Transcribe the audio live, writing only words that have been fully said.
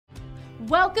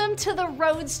Welcome to the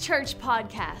Roads Church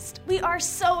podcast. We are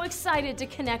so excited to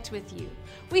connect with you.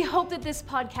 We hope that this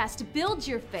podcast builds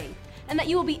your faith and that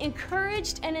you will be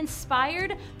encouraged and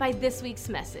inspired by this week's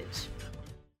message.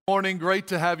 Morning, great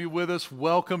to have you with us.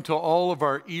 Welcome to all of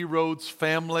our E-Roads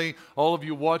family, all of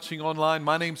you watching online.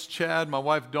 My name's Chad. My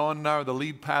wife Dawn and I are the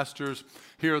lead pastors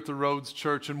here at the Roads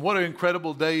Church. And what an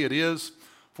incredible day it is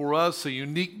for us, a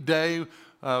unique day,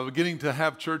 getting to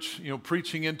have church,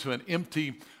 preaching into an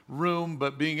empty room,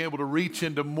 but being able to reach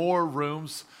into more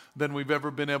rooms than we've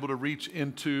ever been able to reach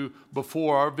into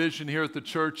before. Our vision here at the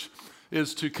church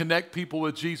is to connect people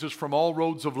with Jesus from all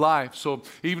roads of life. So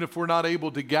even if we're not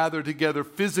able to gather together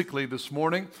physically this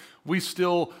morning, we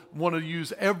still want to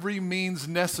use every means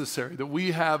necessary that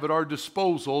we have at our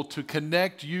disposal to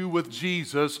connect you with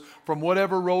Jesus from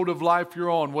whatever road of life you're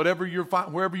on, wherever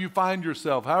you find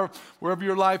yourself, wherever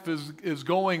your life is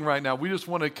going right now. We just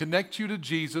want to connect you to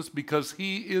Jesus because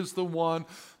He is the one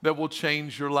that will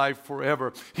change your life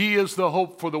forever. He is the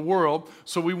hope for the world,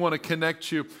 so we want to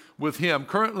connect you with Him.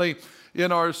 Currently,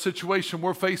 in our situation,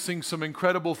 we're facing some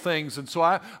incredible things. And so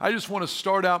I just want to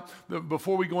start out,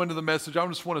 before we go into the message, I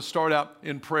just want to start out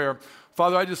in prayer.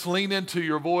 Father, I just lean into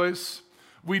your voice.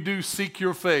 We do seek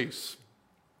your face.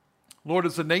 Lord,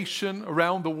 as a nation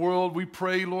around the world, we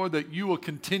pray, Lord, that you will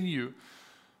continue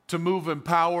to move in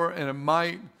power and in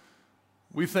might.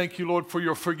 We thank you, Lord, for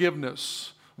your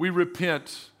forgiveness. We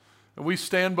repent and we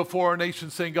stand before our nation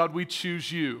saying, God, we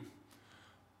choose you.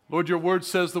 Lord, your word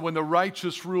says that when the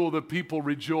righteous rule, the people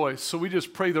rejoice. So we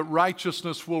just pray that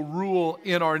righteousness will rule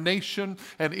in our nation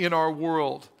and in our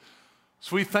world.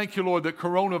 So we thank you, Lord, that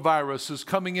coronavirus is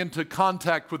coming into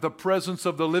contact with the presence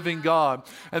of the living God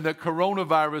and that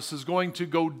coronavirus is going to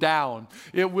go down.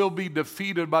 It will be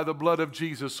defeated by the blood of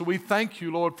Jesus. So we thank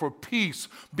you, Lord, for peace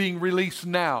being released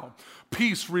now.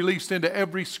 Peace released into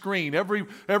every screen,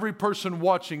 every person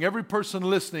watching, every person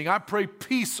listening. I pray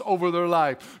peace over their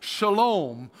life.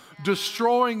 Shalom,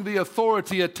 destroying the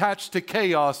authority attached to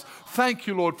chaos. Thank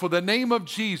you, Lord, for the name of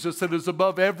Jesus that is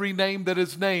above every name that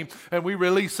is named. And we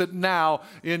release it now.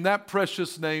 In that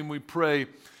precious name we pray.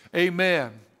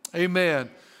 Amen. Amen.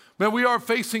 Man, we are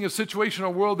facing a situation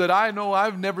in a world that I know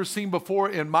I've never seen before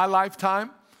in my lifetime.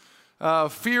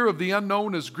 Fear of the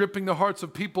unknown is gripping the hearts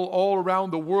of people all around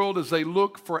the world as they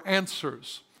look for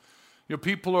answers.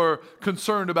 People are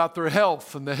concerned about their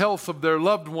health and the health of their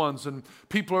loved ones, and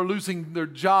people are losing their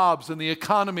jobs, and the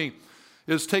economy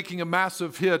is taking a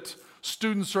massive hit.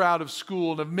 Students are out of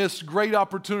school and have missed great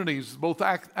opportunities, both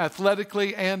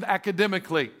athletically and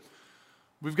academically.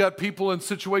 We've got people in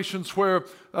situations where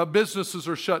businesses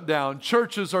are shut down,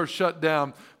 churches are shut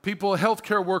down,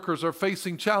 healthcare workers are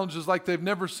facing challenges like they've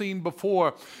never seen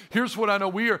before. Here's what I know,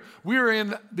 we are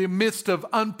in the midst of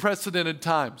unprecedented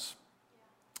times.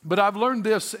 But I've learned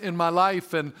this in my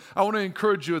life, and I want to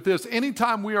encourage you with this.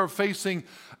 Anytime we are facing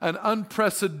an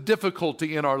unprecedented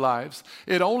difficulty in our lives,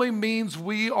 it only means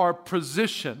we are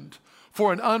positioned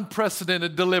for an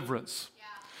unprecedented deliverance.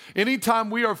 Anytime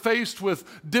we are faced with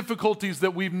difficulties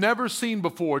that we've never seen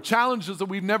before, challenges that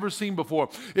we've never seen before,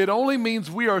 it only means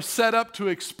we are set up to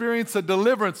experience a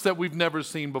deliverance that we've never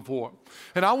seen before.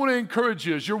 And I want to encourage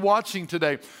you as you're watching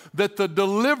today that the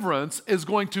deliverance is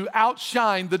going to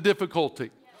outshine the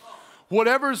difficulty.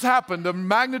 Whatever's happened, the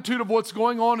magnitude of what's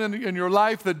going on in your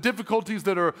life, the difficulties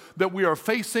that we are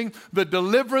facing, the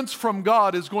deliverance from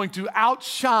God is going to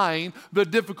outshine the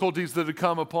difficulties that have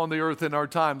come upon the earth in our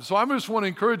time. So I just want to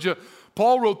encourage you.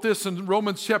 Paul wrote this in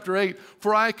Romans chapter 8,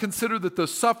 "For I consider that the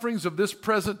sufferings of this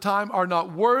present time are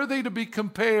not worthy to be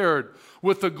compared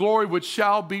with the glory which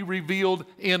shall be revealed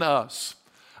in us."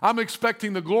 I'm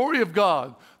expecting the glory of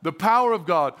God, the power of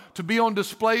God to be on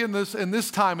display in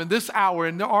this time, in this hour,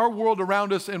 in our world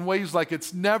around us in ways like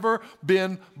it's never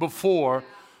been before.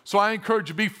 So I encourage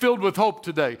you, be filled with hope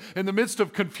today. In the midst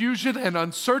of confusion and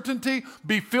uncertainty,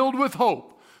 be filled with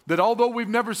hope that although we've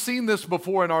never seen this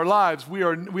before in our lives, we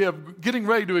are getting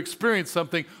ready to experience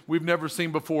something we've never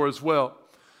seen before as well.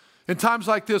 In times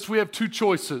like this, we have two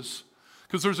choices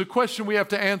because there's a question we have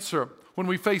to answer when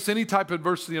we face any type of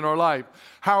adversity in our life.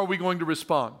 How are we going to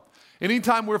respond?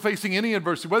 Anytime we're facing any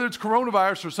adversity, whether it's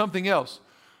coronavirus or something else,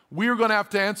 we're going to have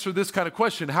to answer this kind of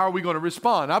question. How are we going to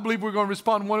respond? I believe we're going to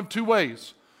respond one of two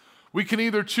ways. We can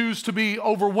either choose to be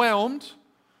overwhelmed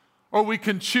or we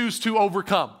can choose to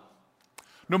overcome.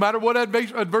 No matter what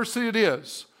adversity it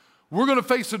is, we're going to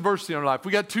face adversity in our life.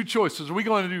 We got two choices. Are we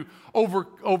going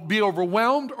to be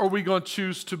overwhelmed or are we going to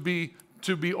choose to be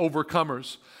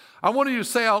overcomers? I want you to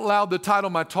say out loud the title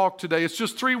of my talk today. It's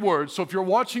just 3 words. So if you're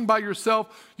watching by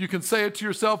yourself, you can say it to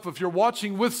yourself. If you're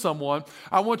watching with someone,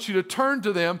 I want you to turn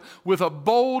to them with a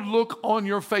bold look on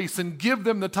your face and give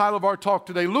them the title of our talk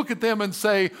today. Look at them and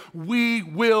say, we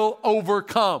will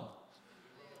overcome.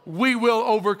 We will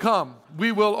overcome.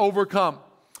 We will overcome.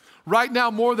 Right now,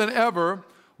 more than ever,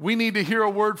 we need to hear a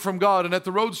word from God. And at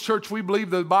the Rhodes Church, we believe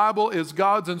the Bible is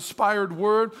God's inspired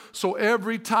word. So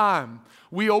every time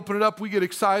we open it up, we get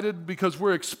excited because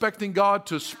we're expecting God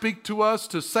to speak to us,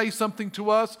 to say something to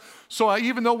us. So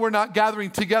even though we're not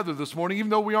gathering together this morning, even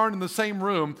though we aren't in the same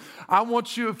room, I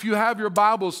want you, if you have your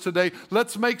Bibles today,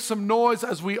 let's make some noise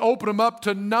as we open them up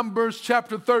to Numbers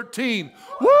chapter 13.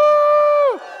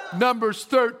 Woo! Numbers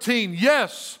 13,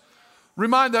 yes.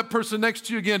 Remind that person next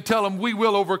to you again, tell them we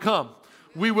will overcome.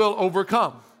 We will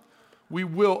overcome. We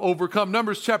will overcome.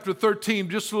 Numbers chapter 13,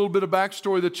 just a little bit of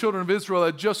backstory. The children of Israel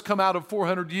had just come out of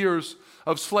 400 years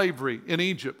of slavery in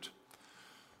Egypt.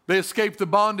 They escaped the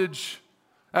bondage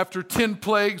after 10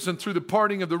 plagues, and through the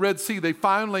parting of the Red Sea, they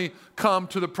finally come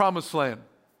to the promised land.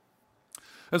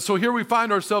 And so here we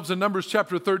find ourselves in Numbers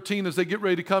chapter 13 as they get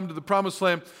ready to come to the promised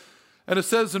land. And it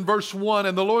says in verse 1,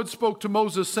 and the Lord spoke to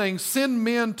Moses, saying, send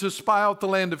men to spy out the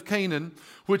land of Canaan,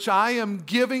 which I am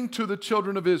giving to the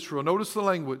children of Israel. Notice the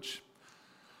language.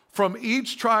 From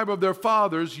each tribe of their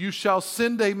fathers you shall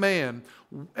send a man,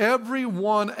 every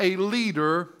one a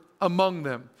leader among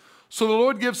them. So the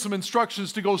Lord gives some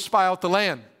instructions to go spy out the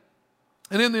land.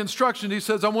 And in the instruction he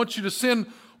says, I want you to send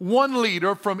one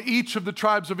leader from each of the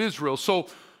tribes of Israel. So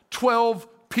 12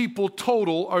 people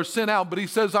total are sent out, but he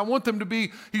says, I want them to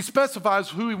be, he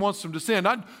specifies who he wants them to send.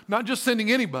 Not just sending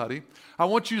anybody. I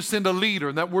want you to send a leader.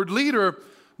 And that word leader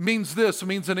means this. It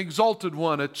means an exalted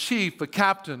one, a chief, a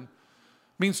captain.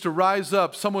 Means to rise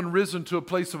up, someone risen to a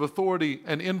place of authority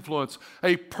and influence,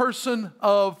 a person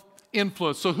of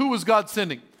influence. So who was God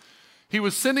sending? He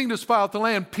was sending to spy out the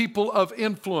land people of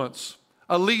influence,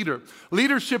 a leader.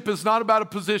 Leadership is not about a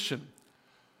position.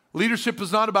 Leadership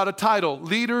is not about a title.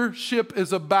 Leadership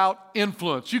is about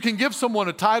influence. You can give someone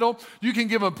a title, you can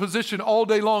give them a position all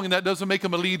day long, and that doesn't make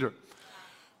them a leader.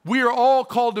 We are all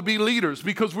called to be leaders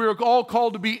because we are all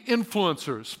called to be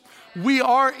influencers. We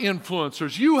are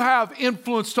influencers. You have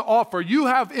influence to offer. You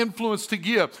have influence to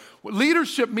give.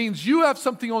 Leadership means you have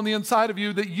something on the inside of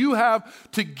you that you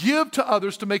have to give to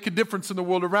others to make a difference in the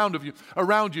world around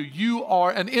you. You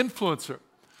are an influencer.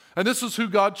 And this is who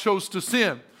God chose to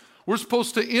send. We're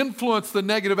supposed to influence the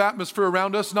negative atmosphere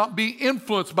around us, not be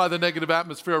influenced by the negative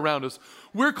atmosphere around us.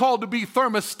 We're called to be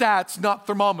thermostats, not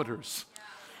thermometers.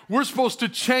 We're supposed to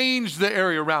change the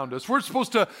area around us. We're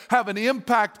supposed to have an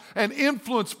impact and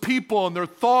influence people and their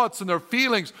thoughts and their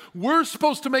feelings. We're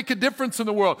supposed to make a difference in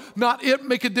the world, not it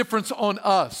make a difference on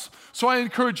us. So I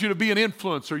encourage you to be an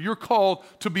influencer. You're called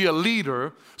to be a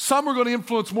leader. Some are going to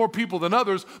influence more people than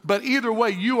others, but either way,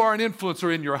 you are an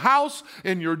influencer in your house,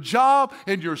 in your job,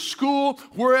 in your school,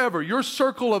 wherever. Your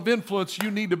circle of influence,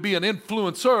 you need to be an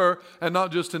influencer and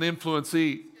not just an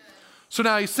influencee. So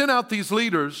now he sent out these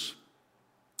leaders.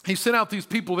 He sent out these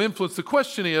people of influence. The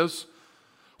question is,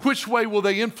 which way will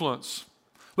they influence?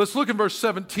 Let's look in verse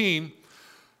 17. It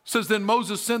says, then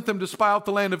Moses sent them to spy out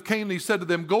the land of Canaan. He said to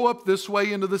them, go up this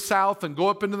way into the south and go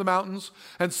up into the mountains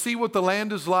and see what the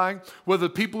land is like, whether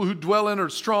the people who dwell in are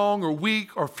strong or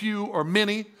weak or few or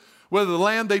many, whether the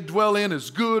land they dwell in is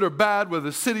good or bad, whether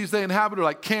the cities they inhabit are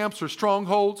like camps or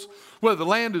strongholds, whether the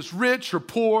land is rich or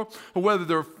poor, or whether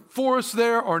there are forests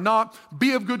there or not.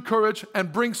 Be of good courage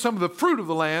and bring some of the fruit of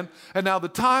the land. And now the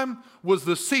time was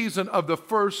the season of the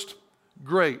first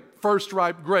ripe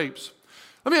grapes.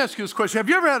 Let me ask you this question. Have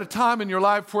you ever had a time in your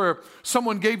life where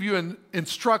someone gave you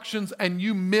instructions and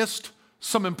you missed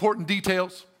some important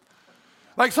details?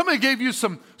 Like somebody gave you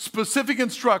some specific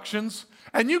instructions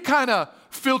and you kind of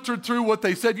filtered through what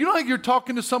they said. You know, like you're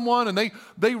talking to someone and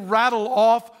they rattle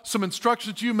off some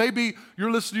instructions to you. Maybe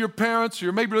you're listening to your parents,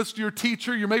 or maybe listening to your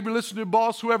teacher, you maybe listening to your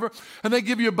boss, whoever, and they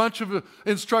give you a bunch of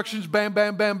instructions, bam,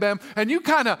 bam, bam, bam, and you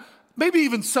kind of, maybe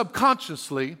even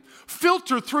subconsciously,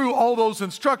 filter through all those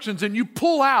instructions and you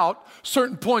pull out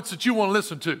certain points that you want to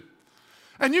listen to.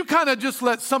 And you kind of just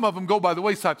let some of them go by the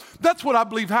wayside. That's what I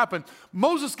believe happened.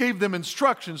 Moses gave them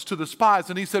instructions to the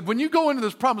spies, and he said, when you go into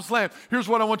this promised land, here's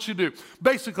what I want you to do.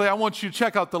 Basically, I want you to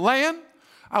check out the land,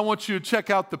 I want you to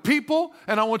check out the people,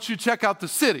 and I want you to check out the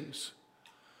cities.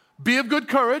 Be of good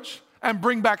courage and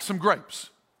bring back some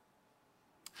grapes.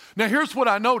 Now, here's what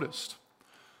I noticed.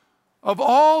 Of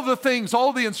all the things,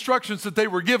 all the instructions that they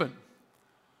were given,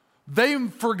 they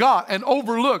forgot and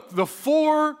overlooked the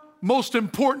 4 most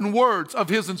important words of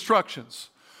his instructions.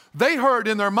 They heard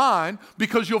in their mind,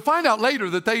 because you'll find out later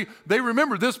that they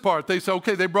remember this part. They say,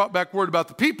 okay, they brought back word about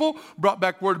the people, brought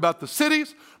back word about the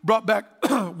cities, brought back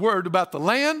word about the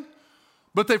land,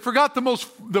 but they forgot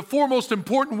the four most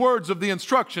important words of the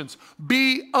instructions.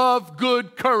 Be of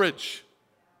good courage.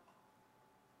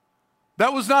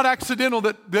 That was not accidental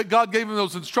that God gave them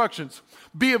those instructions.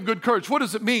 Be of good courage. What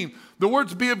does it mean? The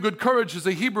words be of good courage is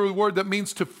a Hebrew word that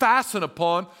means to fasten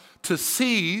upon, to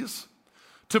seize,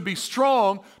 to be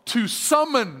strong, to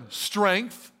summon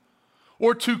strength,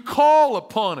 or to call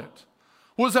upon it.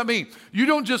 What does that mean? You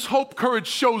don't just hope courage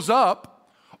shows up,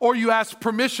 or you ask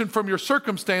permission from your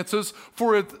circumstances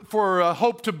for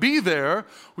hope to be there.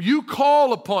 You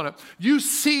call upon it. You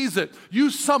seize it. You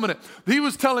summon it. He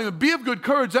was telling them, be of good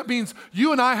courage. That means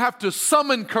you and I have to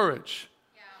summon courage.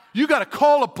 You got to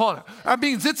call upon it. That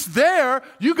means it's there.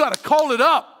 You got to call it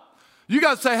up. You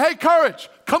got to say, hey, courage,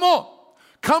 come on.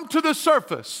 Come to the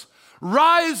surface.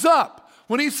 Rise up.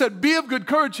 When he said, be of good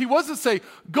courage, he wasn't saying,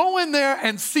 go in there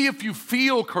and see if you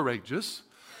feel courageous.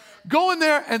 Go in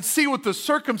there and see what the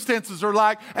circumstances are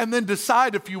like and then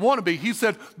decide if you want to be. He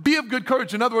said, be of good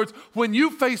courage. In other words, when you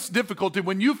face difficulty,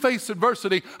 when you face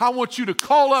adversity, I want you to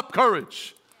call up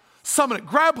courage. Summon it.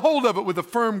 Grab hold of it with a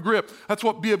firm grip. That's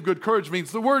what be of good courage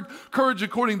means. The word courage,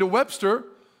 according to Webster,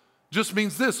 just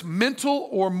means this: mental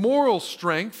or moral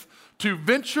strength to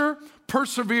venture,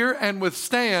 persevere, and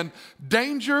withstand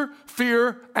danger,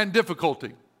 fear, and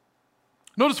difficulty.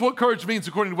 Notice what courage means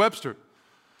according to Webster.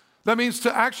 That means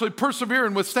to actually persevere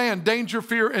and withstand danger,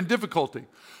 fear, and difficulty.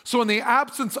 So in the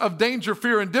absence of danger,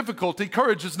 fear, and difficulty,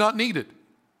 courage is not needed.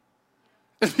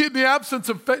 In the absence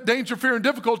of danger, fear, and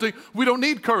difficulty, we don't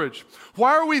need courage.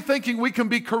 Why are we thinking we can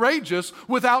be courageous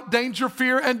without danger,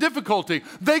 fear, and difficulty?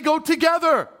 They go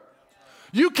together.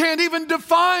 You can't even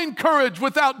define courage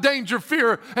without danger,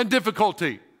 fear, and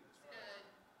difficulty.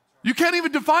 You can't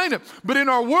even define it. But in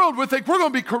our world, we think we're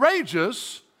going to be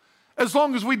courageous as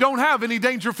long as we don't have any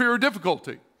danger, fear, or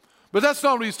difficulty. But that's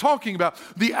not what he's talking about.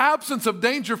 The absence of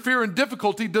danger, fear, and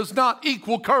difficulty does not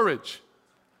equal courage.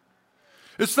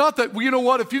 It's not that, well, you know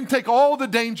what, if you can take all the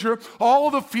danger, all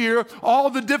the fear, all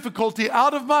the difficulty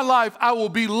out of my life, I will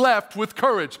be left with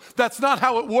courage. That's not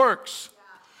how it works.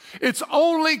 It's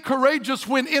only courageous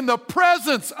when in the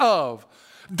presence of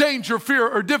danger, fear,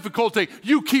 or difficulty,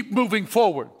 you keep moving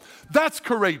forward. That's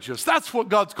courageous. That's what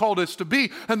God's called us to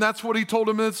be, and that's what he told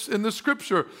him in the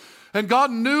scripture. And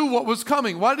God knew what was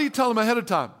coming. Why did he tell them ahead of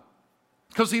time?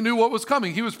 Because he knew what was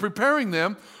coming. He was preparing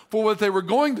them for what they were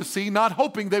going to see, not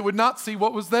hoping they would not see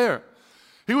what was there.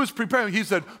 He was preparing. He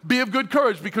said, be of good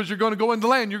courage because you're going to go into the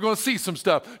land. You're going to see some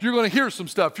stuff. You're going to hear some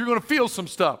stuff. You're going to feel some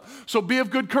stuff. So be of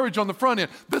good courage on the front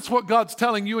end. That's what God's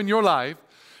telling you in your life.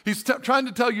 He's trying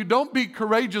to tell you, don't be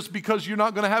courageous because you're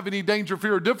not going to have any danger,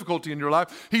 fear, or difficulty in your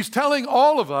life. He's telling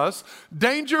all of us,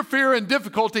 danger, fear, and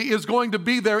difficulty is going to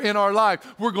be there in our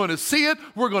life. We're going to see it.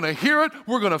 We're going to hear it.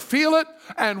 We're going to feel it.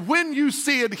 And when you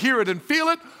see it, hear it, and feel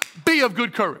it, be of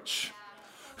good courage.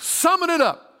 Summon it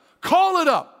up. Call it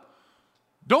up.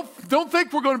 Don't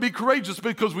think we're going to be courageous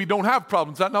because we don't have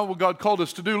problems. That's not what God called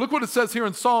us to do. Look what it says here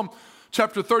in Psalm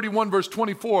chapter 31, verse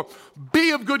 24.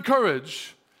 Be of good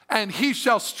courage, and he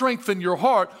shall strengthen your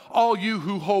heart, all you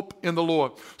who hope in the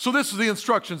Lord. So this is the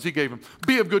instructions he gave them.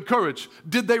 Be of good courage.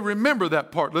 Did they remember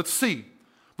that part? Let's see.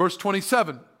 Verse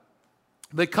 27.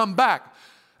 They come back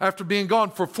after being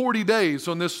gone for 40 days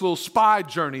on this little spy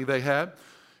journey they had.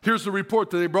 Here's the report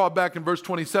that they brought back in verse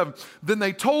 27. Then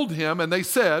they told him, and they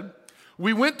said,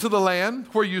 we went to the land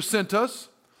where you sent us.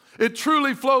 It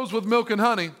truly flows with milk and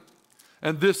honey,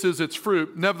 and this is its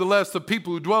fruit. Nevertheless, the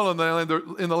people who dwell in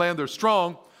the land are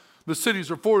strong. The cities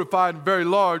are fortified and very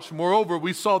large. Moreover,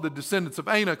 we saw the descendants of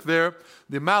Anak there.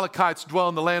 The Amalekites dwell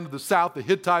in the land of the south. The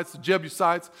Hittites, the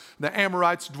Jebusites, and the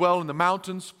Amorites dwell in the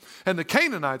mountains. And the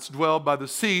Canaanites dwell by the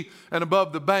sea and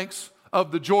above the banks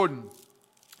of the Jordan.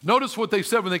 Notice what they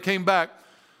said when they came back.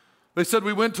 They said,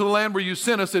 we went to the land where you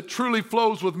sent us. It truly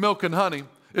flows with milk and honey.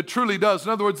 It truly does.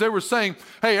 In other words, they were saying,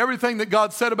 hey, everything that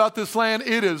God said about this land,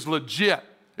 it is legit.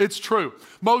 It's true.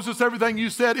 Moses, everything you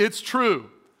said, it's true.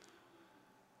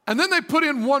 And then they put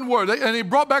in one word, and he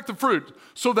brought back the fruit.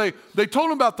 So they told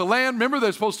him about the land. Remember,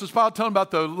 they're supposed to tell him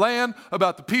about the land,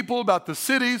 about the people, about the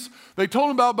cities. They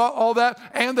told him about all that,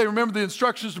 and they remembered the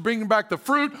instructions to bring back the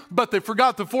fruit, but they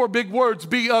forgot the four big words,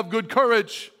 be of good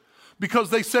courage, because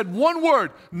they said one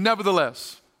word,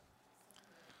 nevertheless.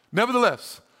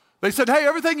 Nevertheless. They said, hey,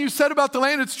 everything you said about the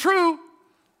land, it's true.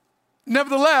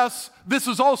 Nevertheless, this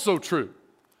is also true.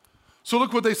 So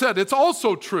look what they said. It's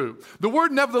also true. The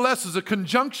word nevertheless is a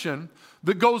conjunction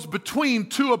that goes between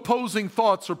two opposing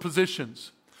thoughts or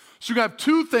positions. So you have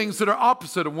two things that are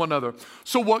opposite of one another.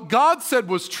 So what God said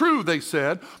was true, they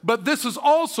said, but this is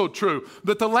also true,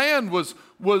 that the land was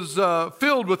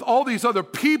filled with all these other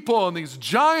people and these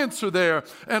giants are there,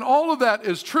 and all of that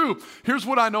is true. Here's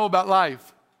what I know about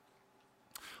life.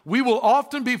 We will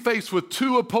often be faced with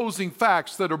two opposing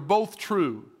facts that are both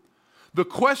true. The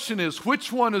question is,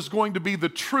 which one is going to be the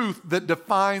truth that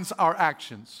defines our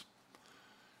actions?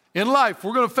 In life,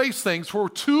 we're going to face things where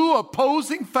two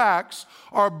opposing facts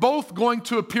are both going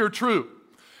to appear true.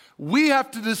 We have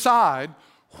to decide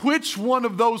which one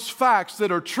of those facts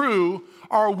that are true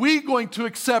are we going to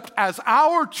accept as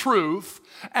our truth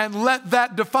and let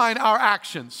that define our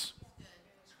actions.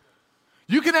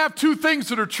 You can have two things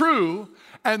that are true,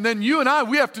 and then you and I,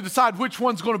 we have to decide which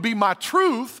one's going to be my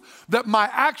truth that my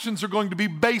actions are going to be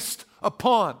based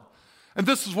upon. And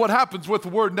this is what happens with the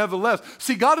word nevertheless.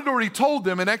 See, God had already told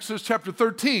them in Exodus chapter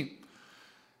 13.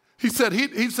 He said,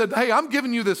 hey, I'm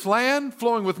giving you this land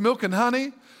flowing with milk and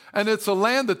honey, and it's a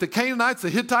land that the Canaanites, the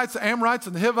Hittites, the Amorites,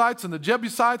 and the Hivites, and the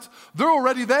Jebusites, they're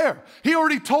already there. He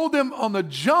already told them on the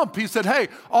jump. He said, hey,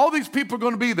 all these people are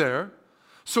going to be there.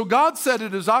 So God said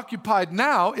it is occupied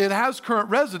now. It has current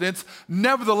residents.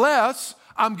 Nevertheless,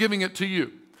 I'm giving it to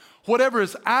you. Whatever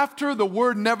is after the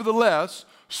word nevertheless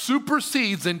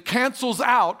supersedes and cancels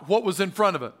out what was in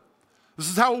front of it. This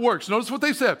is how it works. Notice what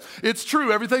they said. It's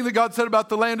true. Everything that God said about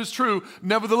the land is true.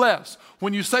 Nevertheless,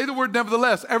 when you say the word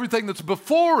nevertheless, everything that's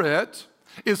before it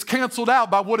is canceled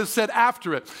out by what is said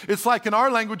after it. It's like in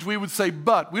our language, we would say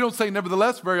but. We don't say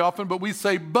nevertheless very often, but we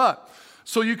say but.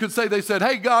 So you could say, they said,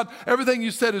 hey, God, everything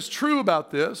you said is true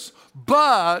about this,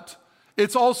 but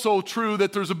it's also true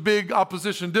that there's a big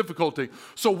opposition difficulty.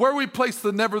 So where we place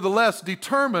the nevertheless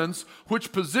determines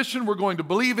which position we're going to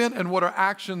believe in and what our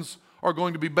actions are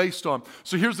going to be based on.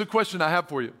 So here's the question I have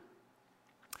for you.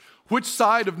 Which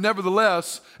side of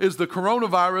nevertheless is the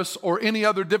coronavirus or any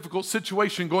other difficult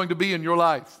situation going to be in your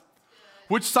life?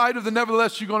 Which side of the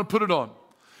nevertheless are you going to put it on?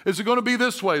 Is it going to be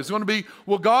this way? Is it going to be,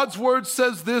 well, God's word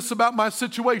says this about my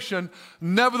situation.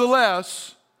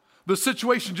 Nevertheless, the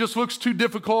situation just looks too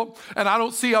difficult, and I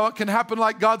don't see how it can happen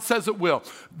like God says it will.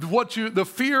 The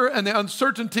fear and the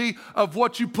uncertainty of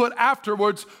what you put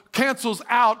afterwards cancels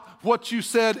out what you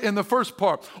said in the first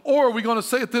part. Or are we going to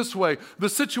say it this way? The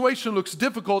situation looks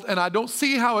difficult, and I don't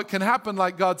see how it can happen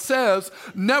like God says.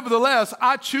 Nevertheless,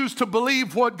 I choose to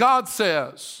believe what God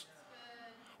says.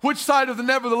 Which side of the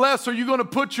nevertheless are you going to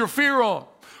put your fear on?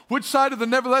 Which side of the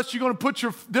nevertheless are you going to put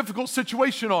your difficult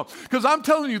situation on? Because I'm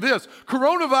telling you this,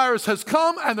 coronavirus has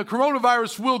come and the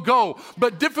coronavirus will go,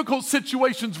 but difficult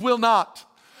situations will not.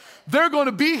 They're going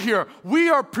to be here. We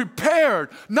are prepared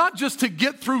not just to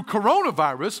get through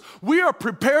coronavirus, we are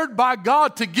prepared by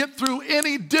God to get through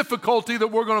any difficulty that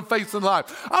we're going to face in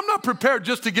life. I'm not prepared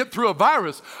just to get through a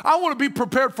virus. I want to be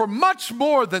prepared for much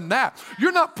more than that.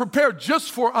 You're not prepared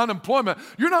just for unemployment.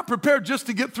 You're not prepared just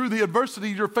to get through the adversity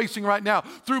you're facing right now,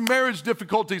 through marriage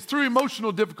difficulties, through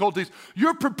emotional difficulties.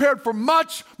 You're prepared for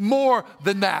much more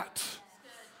than that.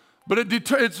 But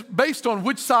it's based on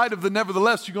which side of the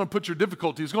nevertheless you're going to put your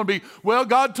difficulty. It's going to be, well,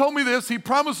 God told me this. He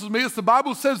promises me this. The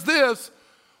Bible says this.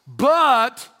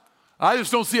 But I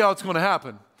just don't see how it's going to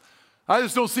happen. I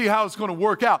just don't see how it's going to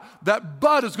work out. That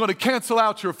but is going to cancel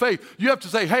out your faith. You have to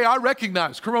say, hey, I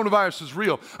recognize coronavirus is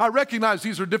real. I recognize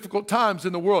these are difficult times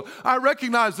in the world. I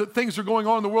recognize that things are going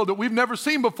on in the world that we've never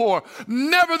seen before.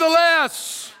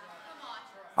 Nevertheless,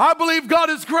 I believe God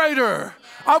is greater.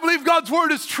 I believe God's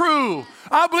word is true.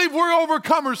 I believe we're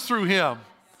overcomers through him.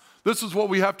 This is what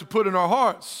we have to put in our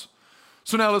hearts.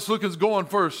 So now let's go on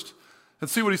first and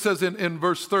see what he says in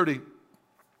verse 30.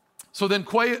 So then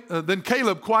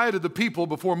Caleb quieted the people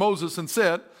before Moses and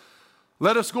said,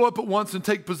 let us go up at once and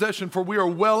take possession, for we are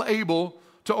well able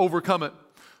to overcome it.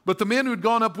 But the men who had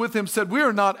gone up with him said, we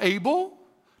are not able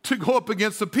to go up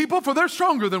against the people, for they're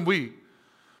stronger than we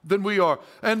are.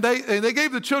 And they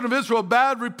gave the children of Israel a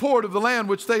bad report of the land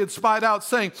which they had spied out,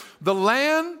 saying, the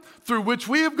land through which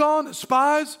we have gone,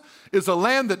 spies, is a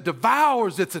land that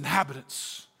devours its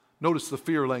inhabitants. Notice the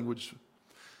fear language.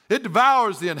 It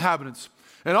devours the inhabitants.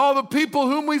 And all the people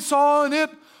whom we saw in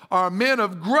it are men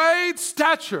of great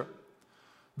stature.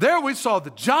 There we saw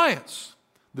the giants.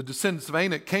 The descendants of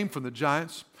Anak came from the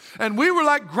giants. And we were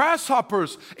like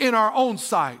grasshoppers in our own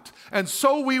sight. And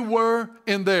so we were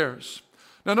in theirs.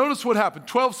 Now notice what happened.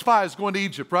 12 spies going to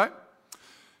Egypt, right?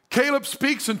 Caleb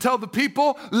speaks and tells the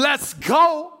people, let's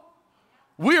go.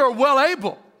 We are well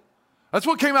able. That's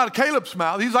what came out of Caleb's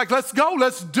mouth. He's like, let's go,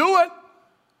 let's do it.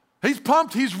 He's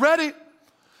pumped, he's ready.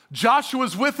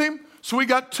 Joshua's with him, so we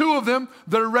got 2 of them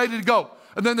that are ready to go.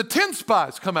 And then the 10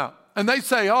 spies come out. and they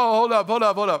say, oh, hold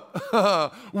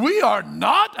up. We are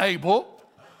not able.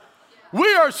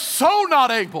 We are so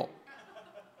not able.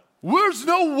 There's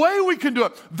no way we can do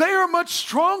it. They are much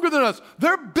stronger than us.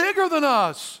 They're bigger than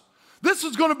us. This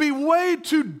is going to be way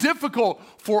too difficult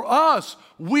for us.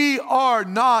 We are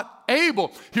not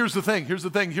able. Here's the thing.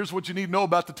 Here's what you need to know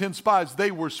about the 10 spies.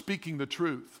 They were speaking the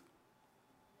truth.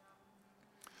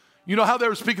 You know how they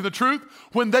were speaking the truth?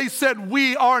 When they said,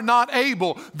 we are not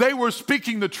able, they were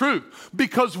speaking the truth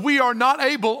because we are not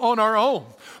able on our own.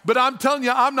 But I'm telling you,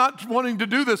 I'm not wanting to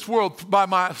do this world by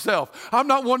myself. I'm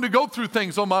not wanting to go through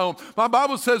things on my own. My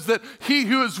Bible says that he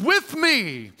who is with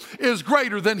me is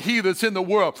greater than he that's in the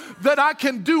world. That I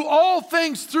can do all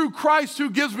things through Christ who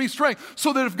gives me strength.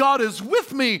 So that if God is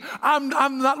with me, I'm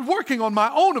not working on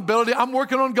my own ability. I'm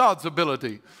working on God's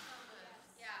ability.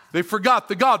 They forgot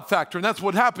the God factor, and that's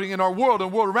what's happening in our world and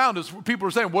world around us. People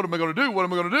are saying, what am I going to do? What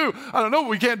am I going to do? I don't know.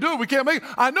 We can't do it. We can't make it.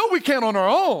 I know we can't on our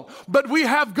own, but we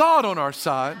have God on our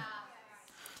side.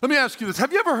 Let me ask you this.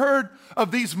 Have you ever heard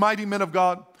of these mighty men of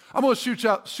God? I'm going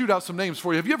to shoot out some names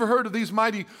for you. Have you ever heard of these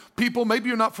mighty people? Maybe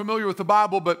you're not familiar with the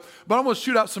Bible, but I'm going to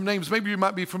shoot out some names. Maybe you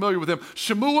might be familiar with them.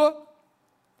 Shemua,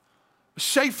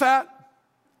 Shaphat,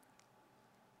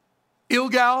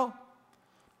 Ilgal,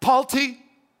 Palti.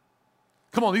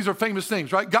 Come on, these are famous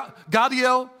names, right?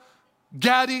 Gadiel,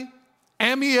 Gadi,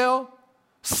 Amiel,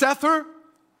 Sether.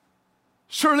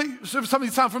 Surely,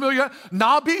 somebody sound familiar?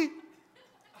 Nabi,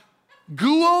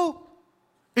 Guo.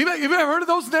 You ever heard of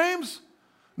those names?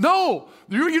 No.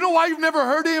 You know why you've never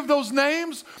heard any of those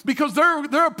names? Because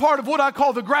they're a part of what I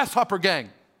call the grasshopper gang.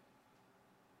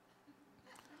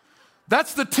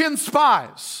 That's the 10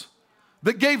 spies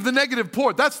that gave the negative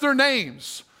report. That's their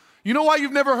names. You know why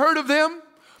you've never heard of them?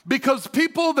 Because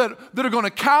people that are going to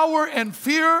cower and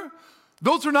fear,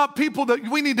 those are not people that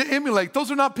we need to emulate. Those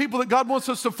are not people that God wants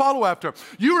us to follow after.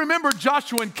 You remember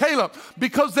Joshua and Caleb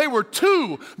because they were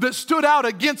 2 that stood out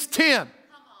against 10.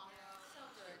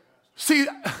 See,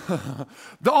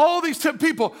 all these 10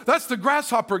 people, that's the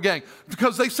grasshopper gang.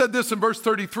 Because they said this in verse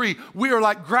 33, we are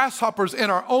like grasshoppers in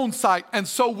our own sight, and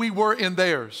so we were in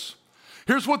theirs.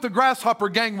 Here's what the grasshopper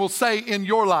gang will say in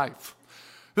your life.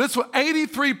 This was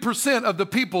 83% of the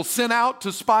people sent out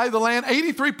to spy the land.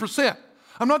 83%.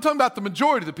 I'm not talking about the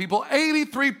majority of the people.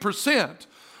 83%.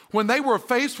 When they were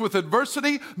faced with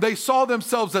adversity, they saw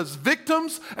themselves as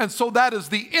victims, and so that is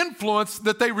the influence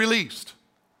that they released.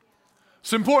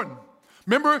 It's important.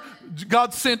 Remember,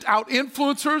 God sent out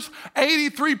influencers.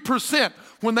 83%,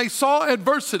 when they saw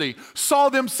adversity, saw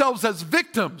themselves as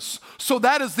victims. So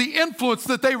that is the influence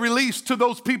that they released to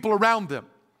those people around them.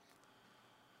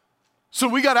 So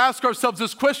we got to ask ourselves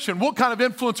this question: what kind of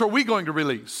influence are we going to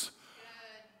release?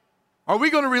 Are we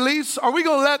going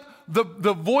to let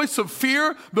the voice of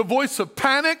fear, the voice of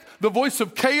panic, the voice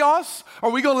of chaos, are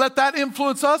we going to let that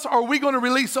influence us? Or are we going to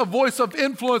release a voice of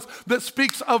influence that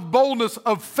speaks of boldness,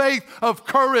 of faith, of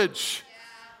courage?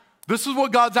 This is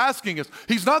what God's asking us.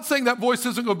 He's not saying that voice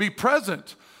isn't going to be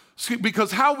present,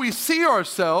 because how we see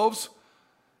ourselves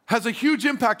has a huge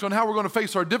impact on how we're going to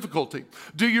face our difficulty.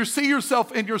 Do you see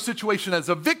yourself in your situation as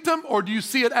a victim, or do you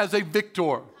see it as a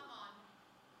victor?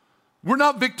 We're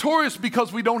not victorious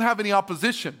because we don't have any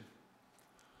opposition.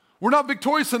 We're not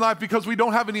victorious in life because we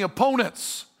don't have any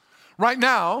opponents. Right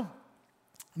now,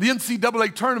 the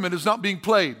NCAA tournament is not being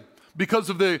played because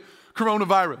of the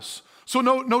coronavirus. So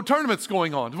no tournaments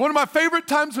going on. One of my favorite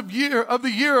times of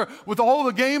the year with all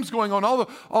the games going on,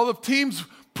 all the teams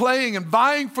playing and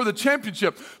vying for the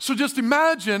championship. So just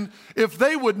imagine if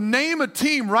they would name a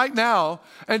team right now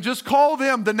and just call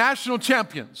them the national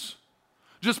champions.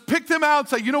 Just pick them out and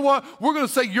say, you know what? We're going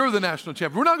to say you're the national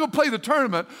champion. We're not going to play the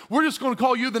tournament. We're just going to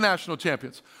call you the national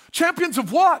champions. Champions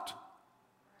of what?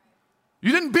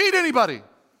 You didn't beat anybody.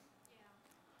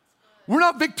 We're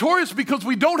not victorious because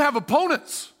we don't have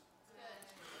opponents.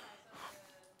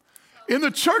 In the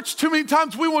church, too many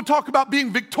times we want to talk about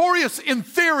being victorious in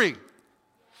theory.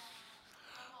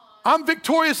 I'm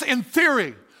victorious in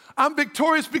theory. I'm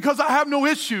victorious because I have no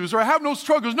issues or I have no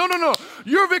struggles. No.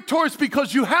 You're victorious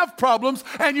because you have problems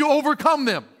and you overcome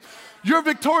them. You're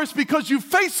victorious because you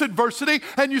face adversity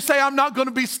and you say, I'm not going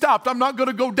to be stopped. I'm not going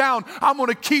to go down. I'm going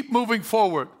to keep moving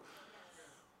forward.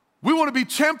 We want to be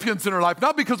champions in our life,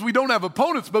 not because we don't have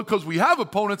opponents, but because we have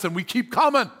opponents and we keep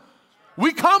coming.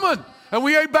 We coming and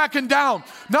we ain't backing down.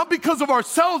 Not because of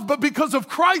ourselves, but because of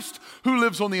Christ who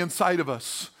lives on the inside of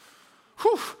us.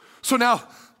 Whew. So now,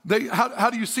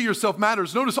 how do you see yourself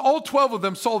matters. Notice all 12 of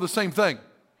them saw the same thing.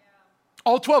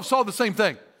 All 12 saw the same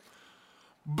thing.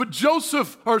 But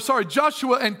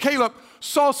Joshua and Caleb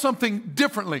saw something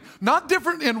differently. Not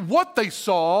different in what they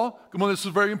saw. Come on, this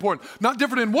is very important. Not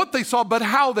different in what they saw, but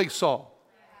how they saw.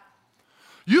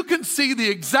 You can see the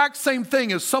exact same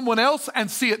thing as someone else and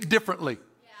see it differently.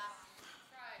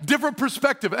 Different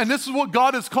perspective. And this is what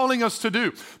God is calling us to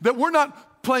do. That we're not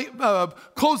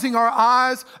closing our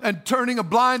eyes and turning a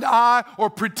blind eye or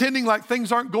pretending like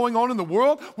things aren't going on in the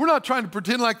world. We're not trying to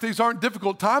pretend like these aren't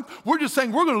difficult times. We're just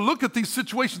saying we're going to look at these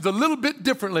situations a little bit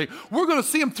differently. We're going to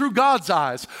see them through God's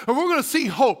eyes. And we're going to see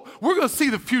hope. We're going to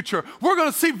see the future. We're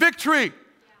going to see victory.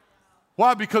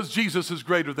 Why? Because Jesus is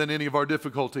greater than any of our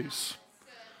difficulties.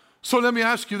 So let me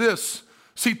ask you this.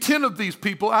 See, 10 of these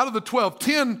people out of the 12,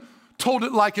 10 told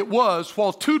it like it was,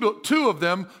 while two of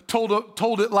them told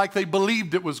it like they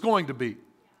believed it was going to be.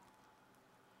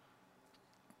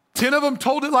 10 of them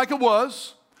told it like it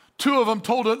was. 2 of them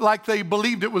told it like they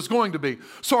believed it was going to be.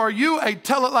 So are you a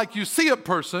tell it like you see it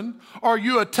person, or are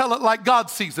you a tell it like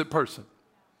God sees it person?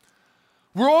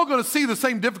 We're all going to see the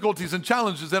same difficulties and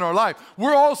challenges in our life.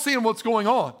 We're all seeing what's going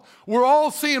on. We're all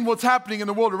seeing what's happening in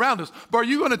the world around us. But are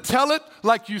you going to tell it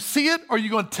like you see it, or are you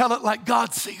going to tell it like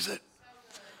God sees it?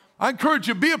 I encourage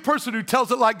you, be a person who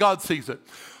tells it like God sees it.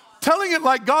 Telling it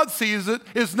like God sees it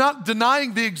is not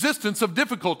denying the existence of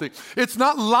difficulty. It's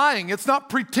not lying. It's not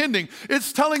pretending.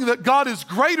 It's telling that God is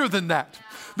greater than that.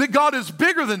 That God is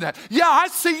bigger than that. Yeah, I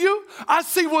see you. I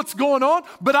see what's going on,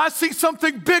 but I see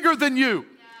something bigger than you.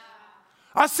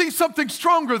 I see something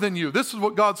stronger than you. This is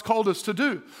what God's called us to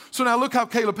do. So now look how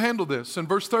Caleb handled this. In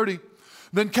verse 30,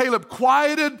 then Caleb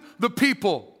quieted the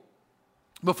people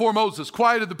before Moses,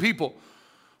 quieted the people.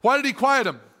 Why did he quiet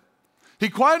them? He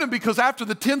quieted them because after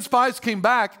the 10 spies came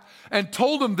back and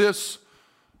told them this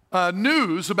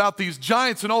news about these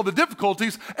giants and all the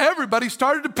difficulties, everybody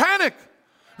started to panic.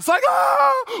 It's like,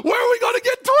 where are we going to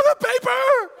get toilet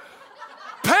paper?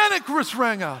 Panic just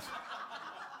rang out.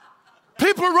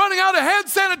 People are running out of hand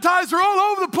sanitizer all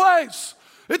over the place.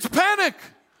 It's panic,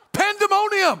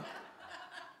 pandemonium.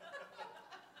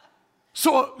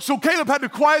 So Caleb had to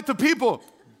quiet the people.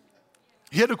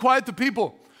 He had to quiet the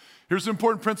people. Here's an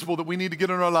important principle that we need to get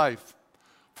in our life.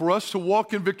 For us to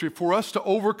walk in victory, for us to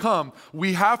overcome,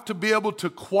 we have to be able to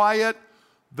quiet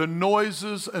the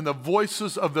noises and the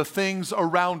voices of the things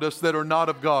around us that are not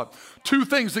of God. 2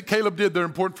 things that Caleb did that are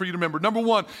important for you to remember. Number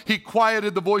 1, he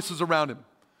quieted the voices around him.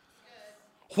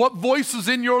 What voices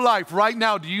in your life right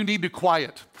now do you need to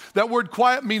quiet? That word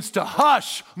quiet means to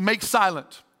hush, make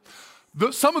silent.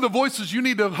 Some of the voices you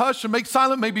need to hush and make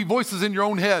silent may be voices in your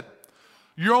own head.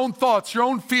 Your own thoughts, your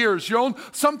own fears,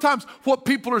 sometimes what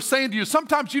people are saying to you.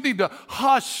 Sometimes you need to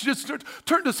hush. Just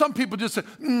turn to some people, just say,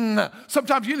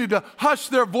 Sometimes you need to hush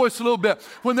their voice a little bit.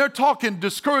 When they're talking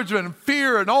discouragement and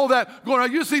fear and all that going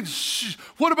on, you just need, shh,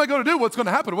 what am I going to do? What's going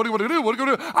to happen? What are you going to do? What are you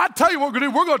going to do? I tell you what we're going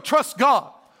to do. We're going to trust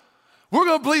God. We're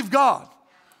going to believe God.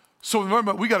 So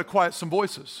remember, we got to quiet some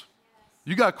voices.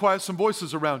 You got to quiet some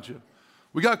voices around you.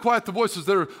 We got to quiet the voices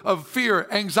that are of fear,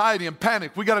 anxiety, and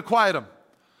panic. We got to quiet them.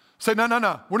 Say,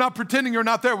 no. We're not pretending you're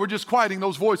not there. We're just quieting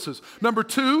those voices. Number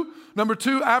two,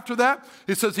 after that,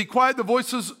 it says he quieted the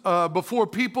voices before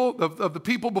people, of the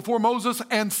people before Moses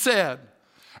and said,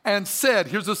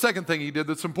 here's the second thing he did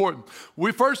that's important.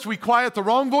 We quiet the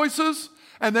wrong voices,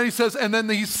 and then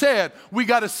he said, we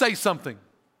got to say something.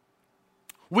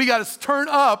 We got to turn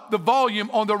up the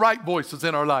volume on the right voices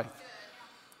in our life.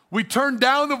 We turn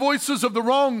down the voices of the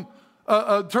wrong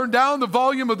turn down the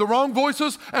volume of the wrong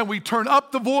voices, and we turn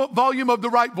up the volume of the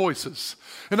right voices.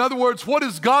 In other words, what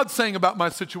is God saying about my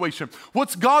situation?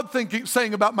 What's God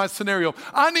saying about my scenario?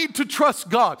 I need to trust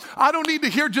God. I don't need to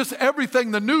hear just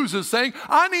everything the news is saying.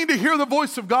 I need to hear the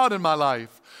voice of God in my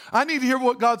life. I need to hear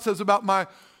what God says about my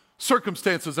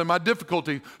circumstances and my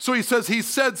difficulty. So he says he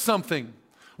said something.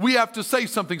 We have to say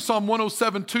something. Psalm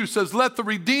 107:2 says, let the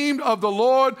redeemed of the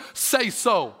Lord say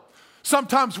so.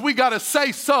 Sometimes we got to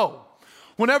say so.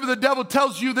 Whenever the devil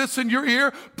tells you this in your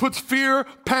ear, puts fear,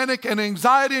 panic, and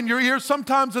anxiety in your ear,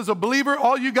 sometimes as a believer,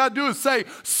 all you got to do is say,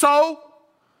 so.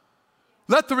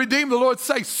 Let the redeemed of the Lord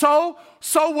say, so.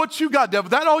 So what you got, devil?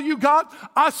 That all you got?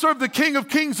 I serve the King of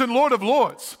kings and Lord of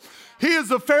lords. He is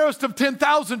the fairest of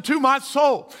 10,000 to my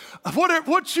soul.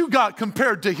 What you got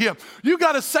compared to him? You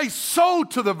got to say so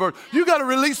to the verse. You got to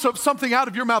release something out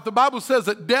of your mouth. The Bible says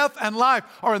that death and life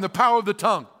are in the power of the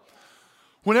tongue.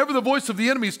 Whenever the voice of the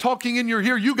enemy is talking in your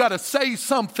ear, you got to say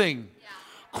something. Yeah.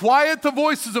 Quiet the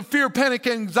voices of fear, panic,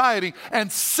 and anxiety,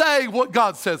 and say what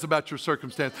God says about your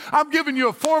circumstance. I'm giving you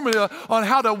a formula on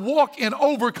how to walk in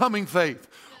overcoming faith.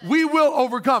 We will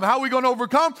overcome. How are we going to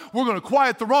overcome? We're going to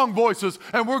quiet the wrong voices,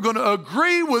 and we're going to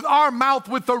agree with our mouth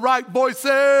with the right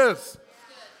voices.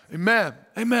 Amen.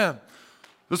 Amen.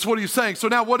 This is what he's saying. So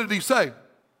now what did he say?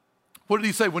 What did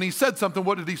he say? When he said something,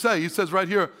 what did he say? He says right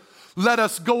here, let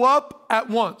us go up at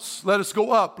once. Let us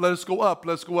go up, let us go up,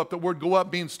 let us go up. The word go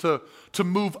up means to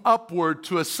move upward,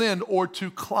 to ascend, or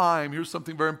to climb. Here's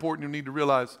something very important you need to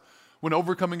realize. When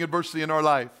overcoming adversity in our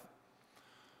life,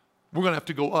 we're going to have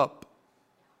to go up.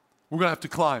 We're going to have to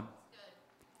climb.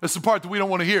 That's the part that we don't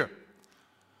want to hear.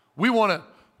 We want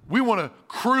to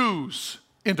cruise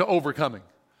into overcoming.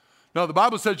 No, the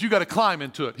Bible says you got to climb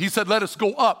into it. He said, let us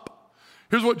go up.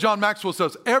 Here's what John Maxwell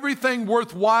says. Everything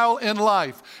worthwhile in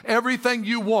life, everything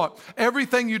you want,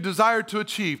 everything you desire to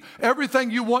achieve,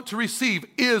 everything you want to receive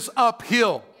is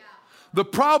uphill. Yeah. The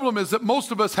problem is that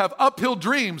most of us have uphill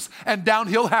dreams and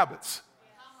downhill habits.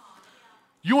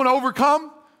 You want to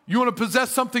overcome? You want to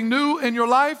possess something new in your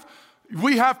life?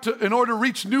 We have to, in order to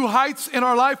reach new heights in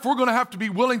our life, we're going to have to be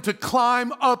willing to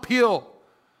climb uphill.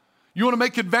 You want to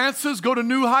make advances, go to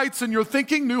new heights in your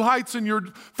thinking, new heights in your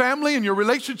family and your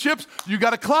relationships, you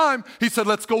got to climb. He said,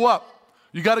 let's go up.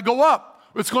 You got to go up.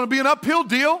 It's going to be an uphill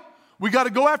deal. We got to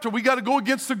go after. We got to go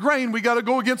against the grain. We got to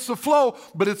go against the flow,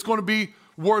 but it's going to be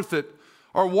worth it.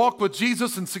 Our walk with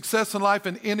Jesus and success in life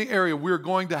in any area, we're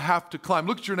going to have to climb.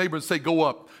 Look at your neighbor and say, go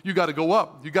up. You got to go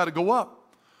up. You got to go up.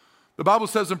 The Bible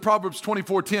says in Proverbs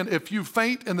 24:10, if you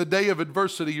faint in the day of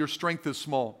adversity, your strength is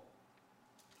small.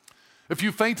 If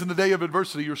you faint in the day of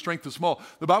adversity, your strength is small.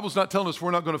 The Bible's not telling us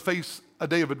we're not going to face a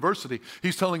day of adversity.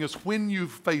 He's telling us when you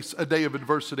face a day of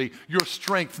adversity, your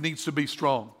strength needs to be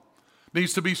strong.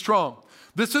 Needs to be strong.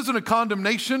 This isn't a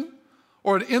condemnation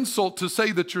or an insult to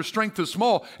say that your strength is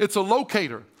small. It's a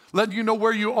locator, letting you know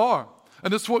where you are.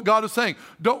 And this is what God is saying.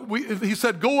 He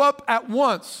said, go up at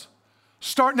once.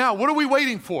 Start now. What are we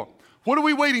waiting for? What are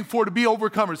we waiting for to be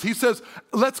overcomers? He says,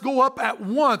 let's go up at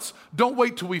once. Don't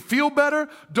wait till we feel better.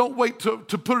 Don't wait to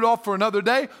put it off for another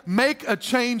day. Make a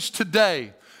change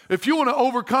today. If you want to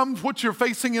overcome what you're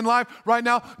facing in life right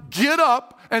now, get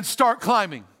up and start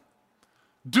climbing.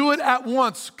 Do it at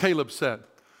once, Caleb said.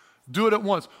 Do it at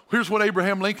once. Here's what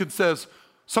Abraham Lincoln says.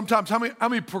 Sometimes, how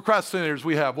many procrastinators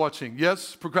we have watching?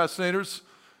 Yes, procrastinators?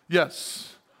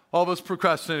 Yes. All of us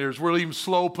procrastinators. We're even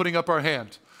slow putting up our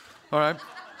hand. All right?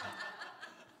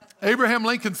 Abraham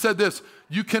Lincoln said this,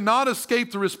 you cannot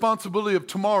escape the responsibility of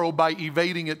tomorrow by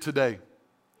evading it today.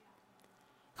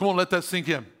 Come on, let that sink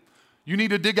in. You need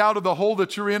to dig out of the hole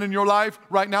that you're in your life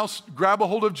right now. Grab a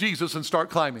hold of Jesus and start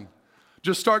climbing.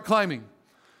 Just start climbing.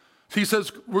 He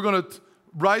says we're going to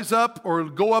rise up or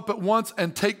go up at once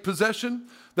and take possession.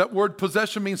 That word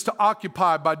possession means to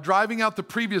occupy by driving out the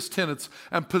previous tenants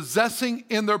and possessing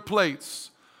in their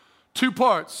place. Two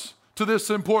parts to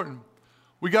this important.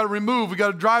 We got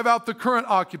to drive out the current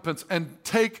occupants and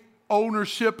take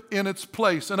ownership in its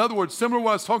place. In other words, similar to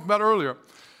what I was talking about earlier,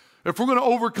 if we're going to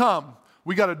overcome,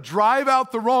 we got to drive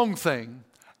out the wrong thing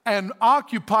and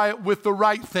occupy it with the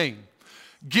right thing.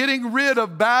 Getting rid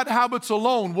of bad habits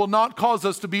alone will not cause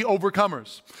us to be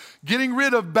overcomers. Getting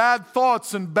rid of bad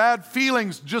thoughts and bad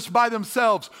feelings just by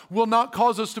themselves will not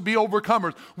cause us to be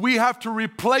overcomers. We have to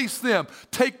replace them,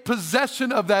 take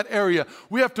possession of that area.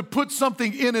 We have to put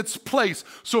something in its place.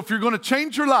 So if you're going to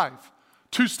change your life,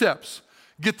 2 steps.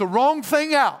 Get the wrong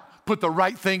thing out, put the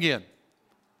right thing in.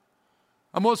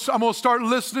 I'm going to start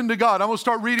listening to God. I'm going to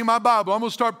start reading my Bible. I'm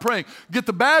going to start praying. Get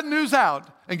the bad news out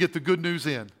and get the good news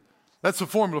in. That's the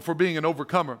formula for being an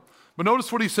overcomer. But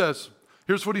notice what he says.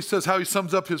 Here's what he says, how he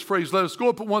sums up his phrase. Let us go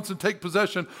up at once and take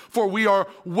possession, for we are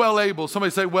well able.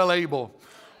 Somebody say well able.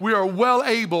 We are well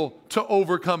able to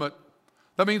overcome it.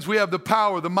 That means we have the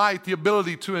power, the might, the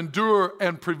ability to endure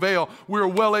and prevail. We are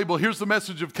well able. Here's the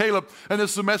message of Caleb, and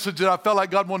this is the message that I felt like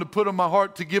God wanted to put in my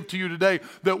heart to give to you today,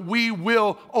 that we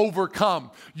will overcome.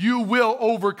 You will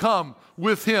overcome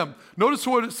with him. Notice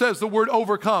what it says, the word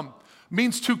overcome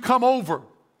means to come over.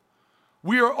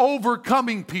 We are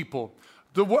overcoming people.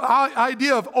 The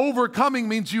idea of overcoming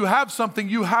means you have something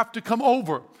you have to come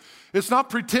over. It's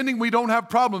not pretending we don't have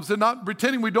problems. It's not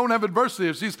pretending we don't have adversity.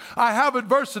 It's just, I have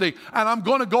adversity and I'm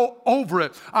going to go over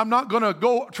it. I'm not going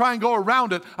to try and go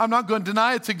around it. I'm not going to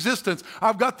deny its existence.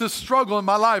 I've got this struggle in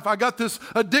my life. I got this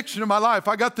addiction in my life.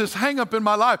 I got this hang up in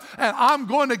my life and I'm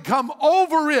going to come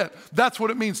over it. That's what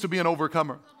it means to be an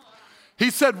overcomer. He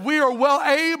said, we are well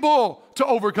able to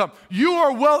overcome. You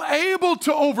are well able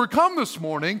to overcome this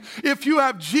morning if you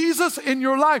have Jesus in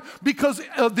your life, because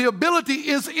the ability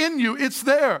is in you. It's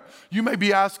there. You may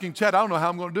be asking, Chad, I don't know how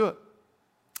I'm going to do it.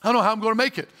 I don't know how I'm going to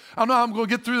make it. I don't know how I'm going to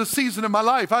get through the season in my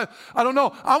life. I don't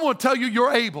know. I want to tell you,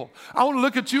 you're able. I want to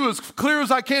look at you as clear as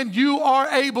I can. You are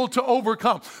able to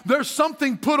overcome. There's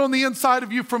something put on the inside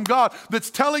of you from God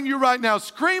that's telling you right now,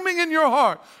 screaming in your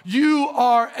heart, you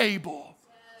are able.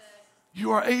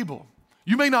 You are able.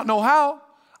 You may not know how.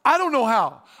 I don't know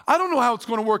how. I don't know how it's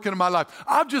going to work in my life.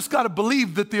 I've just got to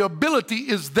believe that the ability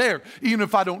is there. Even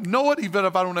if I don't know it, even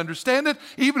if I don't understand it,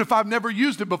 even if I've never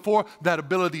used it before, that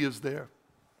ability is there.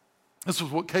 This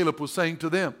was what Caleb was saying to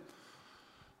them.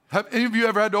 Have any of you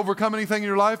ever had to overcome anything in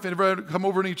your life? Ever had to come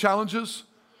over any challenges?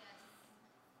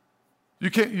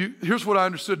 Here's what I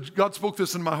understood. God spoke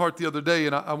this in my heart the other day,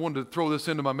 and I wanted to throw this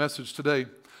into my message today.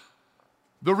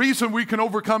 The reason we can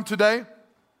overcome today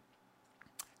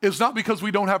is not because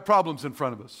we don't have problems in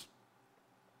front of us.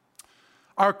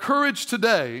 Our courage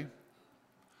today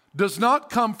does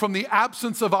not come from the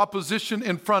absence of opposition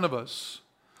in front of us,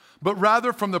 but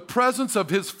rather from the presence of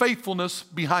His faithfulness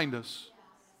behind us.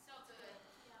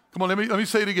 Come on, let me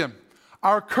say it again.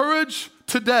 Our courage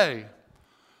today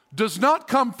does not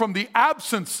come from the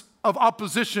absence of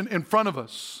opposition in front of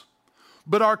us,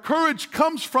 but our courage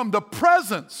comes from the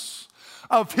presence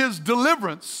of His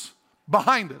deliverance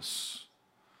behind us.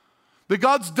 That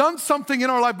God's done something in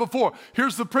our life before.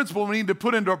 Here's the principle we need to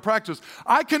put into our practice.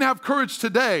 I can have courage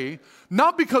today,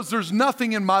 not because there's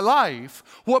nothing in my life.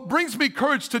 What brings me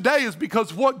courage today is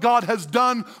because what God has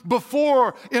done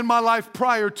before in my life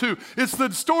prior to. It's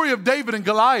the story of David and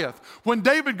Goliath. When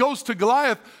David goes to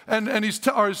Goliath and he's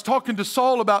talking to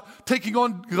Saul about taking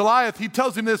on Goliath, he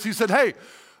tells him this. He said, hey,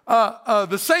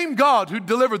 the same God who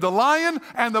delivered the lion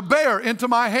and the bear into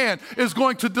my hand is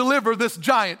going to deliver this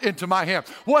giant into my hand.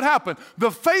 What happened?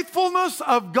 The faithfulness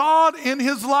of God in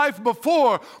his life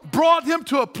before brought him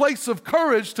to a place of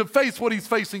courage to face what he's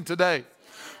facing today.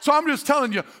 So I'm just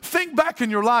telling you, think back in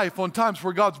your life on times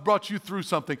where God's brought you through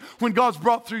something, when God's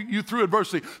brought you through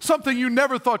adversity, something you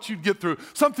never thought you'd get through,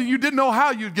 something you didn't know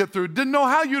how you'd get through, didn't know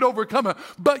how you'd overcome it,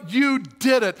 but you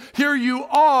did it. Here you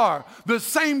are. The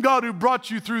same God who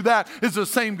brought you through that is the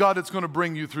same God that's going to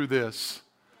bring you through this.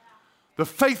 The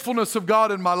faithfulness of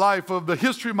God in my life, of the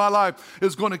history of my life,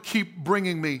 is going to keep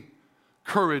bringing me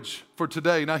courage for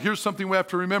today. Now, here's something we have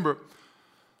to remember.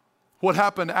 What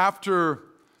happened after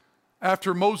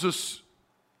Moses,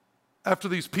 after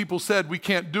these people said, we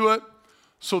can't do it,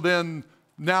 so then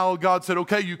now God said,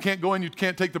 okay, you can't go in, you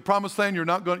can't take the promised land,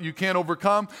 you can't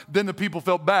overcome. Then the people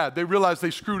felt bad. They realized they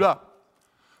screwed up.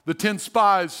 The 10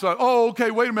 spies said, oh,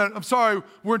 okay, wait a minute, I'm sorry,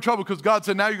 we're in trouble because God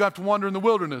said now you're going to have to wander in the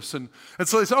wilderness. And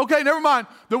so they said, okay, never mind,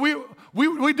 we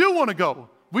do want to go.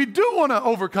 We do want to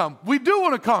overcome. We do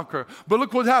want to conquer. But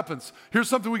look what happens. Here's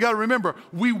something we got to remember.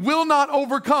 We will not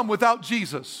overcome without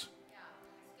Jesus.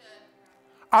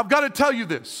 I've got to tell you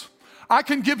this. I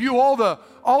can give you all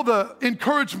the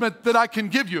encouragement that I can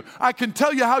give you. I can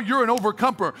tell you how you're an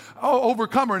overcomer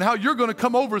and how you're going to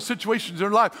come over situations in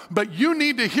your life. But you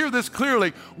need to hear this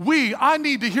clearly. I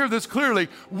need to hear this clearly.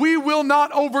 We will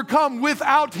not overcome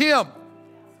without Him.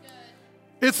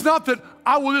 It's not that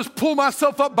I will just pull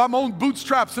myself up by my own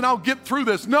bootstraps and I'll get through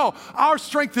this. No, our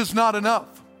strength is not enough.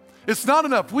 It's not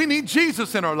enough. We need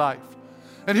Jesus in our life.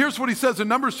 And here's what He says in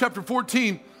Numbers chapter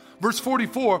 14, verse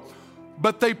 44,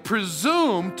 but they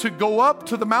presumed to go up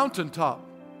to the mountaintop.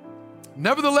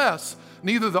 Nevertheless,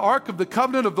 neither the ark of the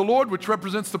covenant of the Lord, which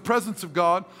represents the presence of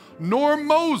God, nor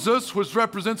Moses, which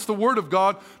represents the word of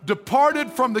God,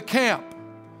 departed from the camp.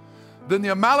 Then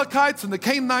the Amalekites and the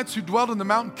Canaanites who dwelt in the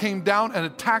mountain came down and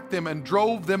attacked them and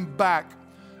drove them back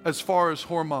as far as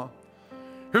Hormah.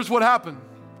 Here's what happened.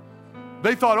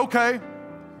 They thought, okay,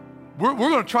 we're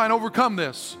going to try and overcome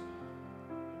this.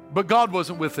 But God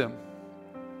wasn't with them.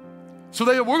 So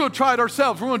we're going to try it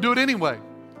ourselves. We're going to do it anyway.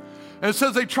 And it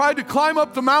says they tried to climb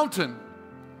up the mountain.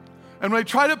 And when they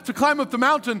tried to climb up the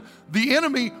mountain, the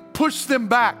enemy pushed them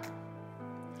back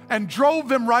and drove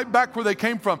them right back where they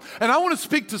came from. And I want to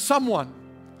speak to someone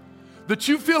that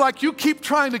you feel like you keep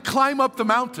trying to climb up the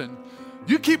mountain.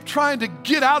 You keep trying to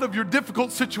get out of your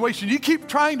difficult situation. You keep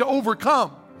trying to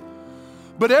overcome.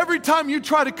 But every time you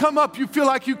try to come up, you feel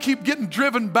like you keep getting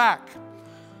driven back.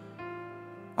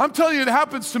 I'm telling you, it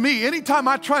happens to me. Anytime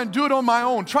I try and do it on my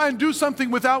own, try and do something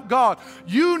without God,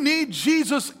 you need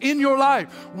Jesus in your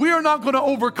life. We are not going to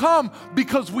overcome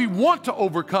because we want to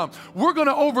overcome. We're going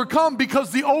to overcome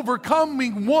because the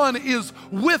overcoming one is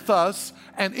with us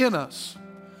and in us.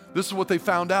 This is what they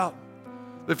found out.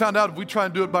 They found out if we try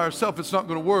and do it by ourselves, it's not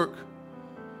going to work.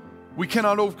 We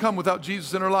cannot overcome without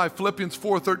Jesus in our life. Philippians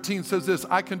 4:13 says this,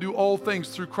 I can do all things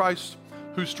through Christ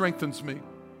who strengthens me.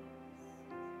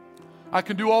 I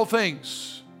can do all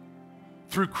things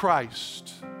through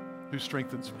Christ who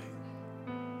strengthens me.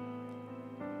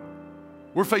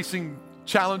 We're facing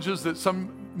challenges that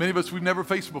many of us we've never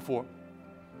faced before.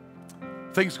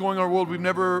 Things going on in our world we've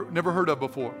never heard of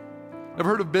before. Never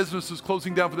heard of businesses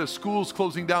closing down for this, schools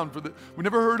closing down for this. We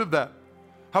never heard of that.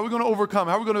 How are we going to overcome?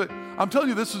 I'm telling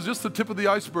you, this is just the tip of the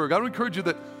iceberg. I would encourage you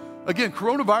that, again,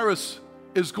 coronavirus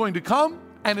is going to come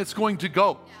and it's going to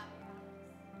go.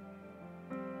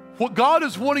 What God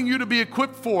is wanting you to be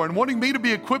equipped for and wanting me to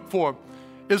be equipped for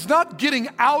is not getting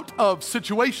out of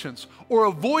situations or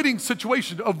avoiding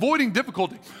situations, avoiding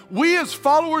difficulty. We as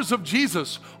followers of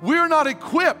Jesus, we're not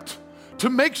equipped to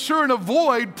make sure and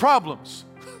avoid problems.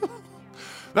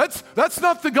 That's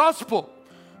not the gospel.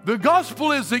 The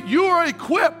gospel is that you are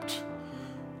equipped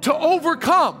to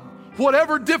overcome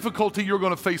whatever difficulty you're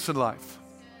going to face in life.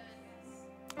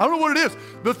 I don't know what it is.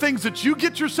 The things that you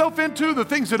get yourself into, the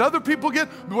things that other people get,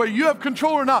 whether you have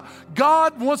control or not.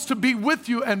 God wants to be with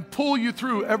you and pull you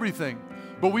through everything.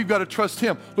 But we've got to trust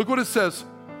Him. Look what it says.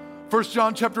 1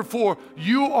 John chapter 4,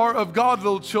 you are of God,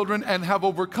 little children, and have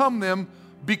overcome them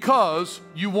because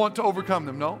you want to overcome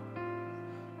them. No.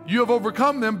 You have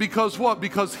overcome them because what?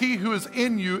 Because He who is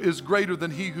in you is greater than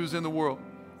he who's in the world.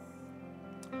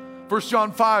 1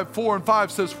 John 5, 4 and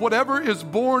 5 says, whatever is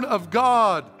born of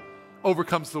God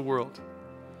overcomes the world.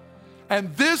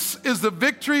 And this is the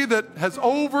victory that has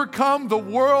overcome the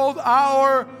world,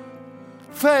 our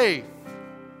faith.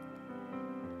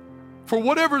 For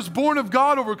whatever is born of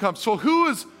God overcomes. So who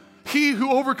is he who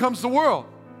overcomes the world?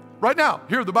 Right now,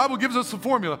 here, the Bible gives us the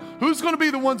formula. Who's going to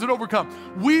be the ones that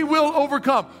overcome? We will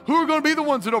overcome. Who are going to be the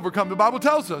ones that overcome? The Bible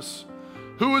tells us.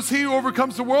 Who is he who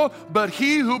overcomes the world? But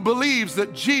he who believes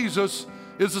that Jesus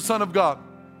is the Son of God.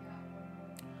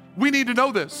 We need to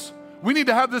know this. We need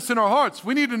to have this in our hearts.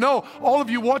 We need to know, all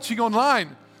of you watching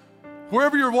online,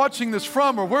 wherever you're watching this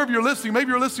from or wherever you're listening,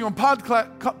 maybe you're listening on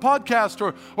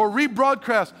podcast or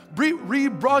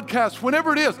rebroadcast,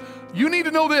 whenever it is, you need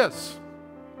to know this.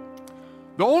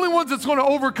 The only ones that's going to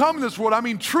overcome in this world, I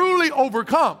mean truly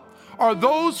overcome, are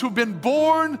those who've been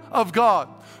born of God.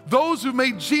 Those who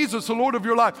made Jesus the Lord of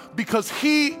your life, because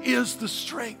He is the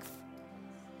strength.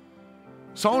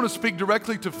 So I want to speak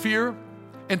directly to fear,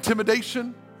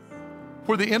 intimidation,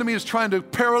 where the enemy is trying to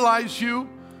paralyze you,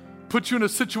 put you in a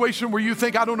situation where you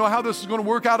think, I don't know how this is going to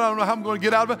work out. I don't know how I'm going to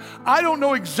get out of it. I don't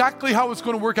know exactly how it's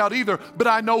going to work out either, but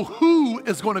I know who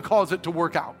is going to cause it to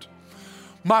work out.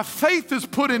 My faith is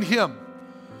put in Him.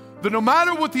 That no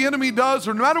matter what the enemy does,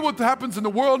 or no matter what happens in the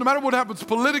world, no matter what happens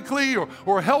politically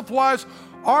or health-wise,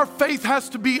 our faith has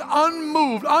to be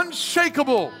unmoved,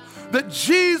 unshakable, that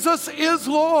Jesus is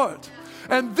Lord.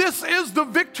 And this is the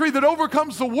victory that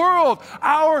overcomes the world,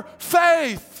 our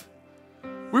faith.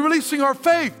 We're releasing our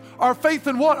faith. Our faith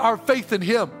in what? Our faith in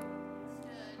Him.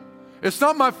 It's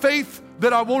not my faith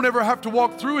that I won't ever have to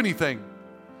walk through anything.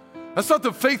 That's not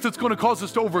the faith that's going to cause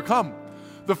us to overcome.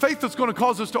 The faith that's going to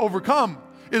cause us to overcome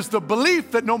is the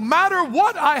belief that no matter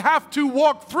what I have to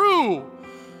walk through,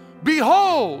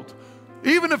 behold,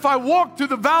 even if I walk through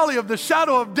the valley of the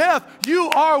shadow of death, you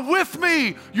are with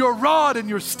me. Your rod and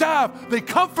your staff, they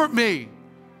comfort me.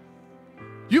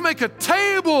 You make a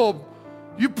table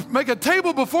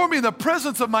before me in the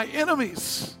presence of my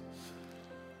enemies.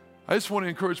 I just want to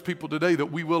encourage people today that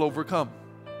we will overcome.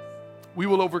 We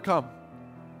will overcome.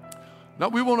 Now,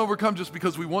 we won't overcome just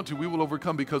because we want to. We will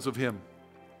overcome because of Him.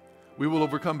 We will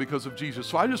overcome because of Jesus.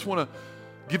 So I just want to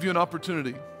give you an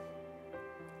opportunity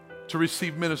to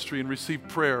receive ministry and receive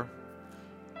prayer.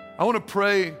 I want to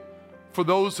pray for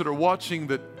those that are watching,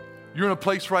 that you're in a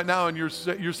place right now and you're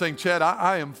saying, Chad,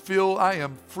 I am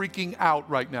freaking out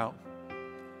right now.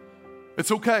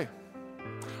 It's okay.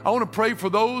 I want to pray for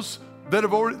those that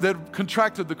have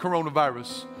contracted the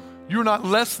coronavirus. You're not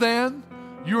less than.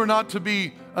 You are not to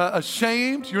be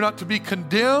ashamed. You're not to be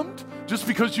condemned just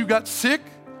because you got sick.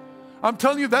 I'm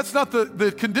telling you, that's not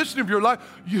the condition of your life.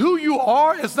 Who you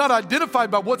are is not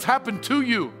identified by what's happened to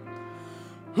you.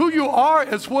 Who you are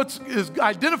is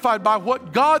identified by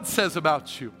what God says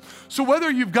about you. So whether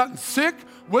you've gotten sick,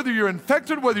 whether you're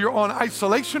infected, whether you're on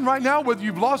isolation right now, whether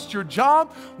you've lost your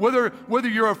job, whether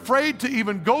you're afraid to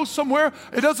even go somewhere,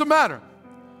 it doesn't matter.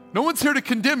 No one's here to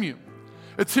condemn you.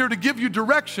 It's here to give you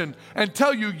direction and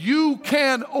tell you you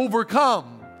can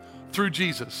overcome through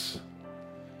Jesus.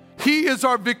 He is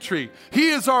our victory. He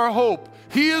is our hope.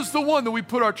 He is the one that we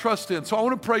put our trust in. So I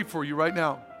want to pray for you right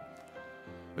now.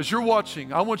 As you're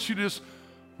watching, I want you to just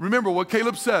remember what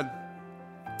Caleb said.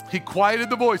 He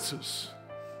quieted the voices,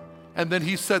 and then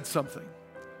he said something.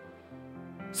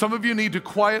 Some of you need to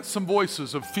quiet some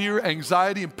voices of fear,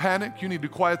 anxiety, and panic. You need to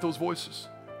quiet those voices.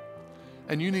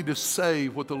 And you need to say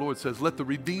what the Lord says. Let the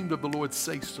redeemed of the Lord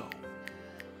say so.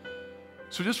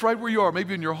 So just right where you are,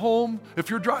 maybe in your home, if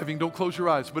you're driving, don't close your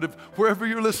eyes. But if wherever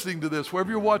you're listening to this, wherever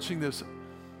you're watching this,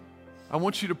 I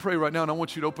want you to pray right now, and I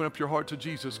want you to open up your heart to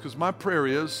Jesus, because my prayer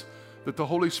is that the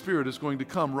Holy Spirit is going to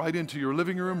come right into your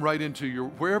living room, right into your,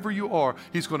 wherever you are.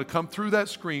 He's going to come through that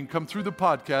screen, come through the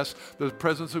podcast, the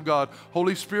presence of God.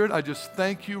 Holy Spirit, I just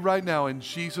thank you right now in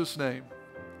Jesus' name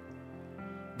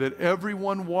that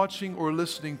everyone watching or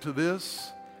listening to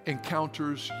this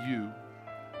encounters you.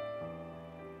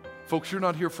 Folks, you're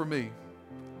not here for me.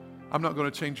 I'm not going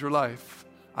to change your life.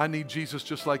 I need Jesus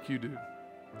just like you do.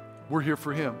 We're here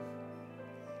for him.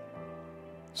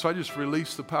 So I just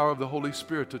release the power of the Holy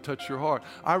Spirit to touch your heart.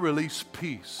 I release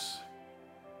peace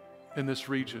in this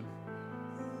region.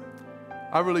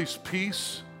 I release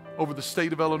peace over the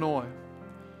state of Illinois.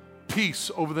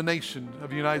 Peace over the nation of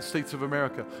the United States of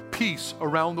America. Peace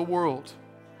around the world.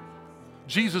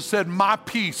 Jesus said, my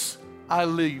peace I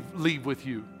leave with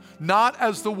you. Not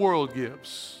as the world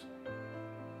gives.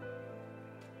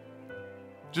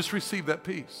 Just receive that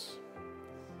peace.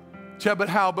 Yeah, but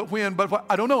how, but when, but what?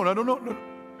 I don't know. No.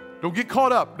 Don't get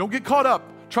caught up. Don't get caught up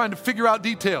trying to figure out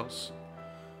details.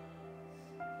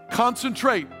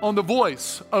 Concentrate on the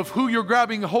voice of who you're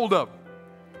grabbing hold of.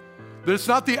 That it's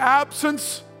not the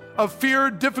absence of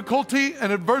fear, difficulty,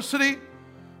 and adversity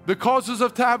that causes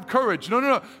us to have courage.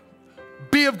 No.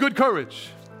 Be of good courage.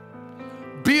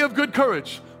 Be of good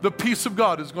courage. The peace of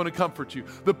God is going to comfort you.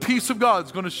 The peace of God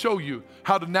is going to show you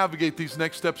how to navigate these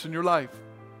next steps in your life.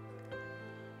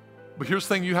 But here's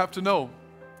the thing you have to know.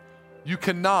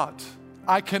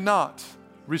 I cannot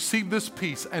receive this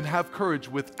peace and have courage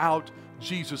without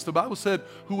Jesus. The Bible said,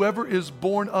 whoever is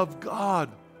born of God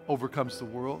overcomes the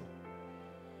world.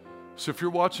 So if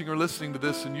you're watching or listening to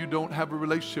this and you don't have a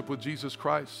relationship with Jesus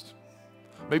Christ,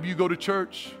 maybe you go to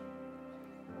church,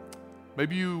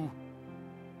 maybe you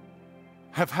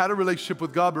have had a relationship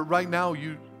with God, but right now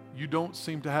you don't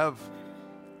seem to have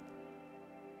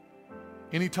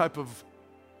any type of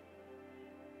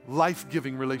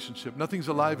life-giving relationship. Nothing's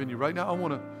alive in you. Right now, I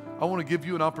want to give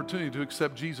you an opportunity to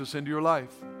accept Jesus into your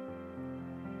life.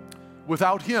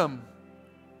 Without him,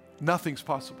 nothing's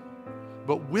possible.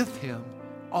 But with him,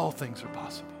 all things are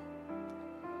possible.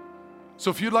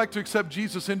 So if you'd like to accept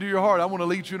Jesus into your heart, I want to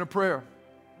lead you in a prayer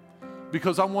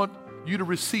because I want you to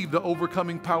receive the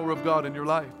overcoming power of God in your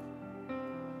life.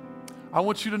 I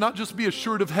want you to not just be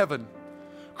assured of heaven.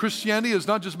 Christianity is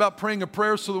not just about praying a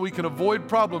prayer so that we can avoid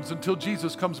problems until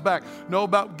Jesus comes back. No,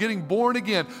 about getting born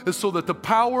again is so that the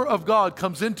power of God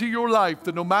comes into your life,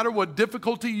 that no matter what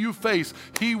difficulty you face,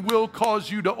 he will cause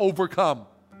you to overcome.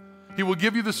 He will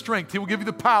give you the strength. He will give you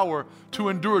the power to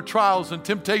endure trials and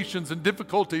temptations and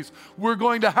difficulties. We're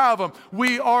going to have them.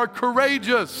 We are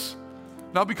courageous.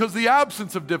 Not because of the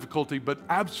absence of difficulty, but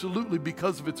absolutely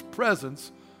because of its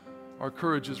presence, our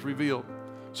courage is revealed.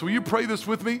 So will you pray this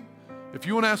with me? If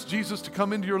you want to ask Jesus to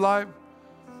come into your life,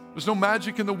 there's no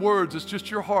magic in the words. It's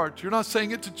just your heart. You're not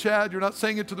saying it to Chad. You're not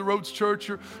saying it to the Rhodes Church.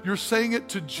 You're saying it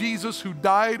to Jesus who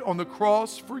died on the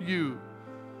cross for you.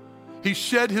 He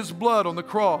shed his blood on the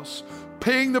cross,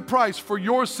 paying the price for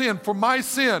your sin, for my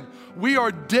sin. We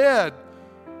are dead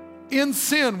in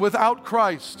sin without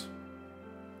Christ.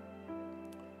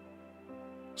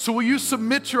 So will you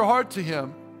submit your heart to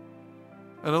him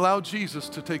and allow Jesus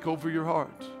to take over your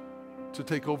heart, to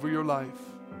take over your life?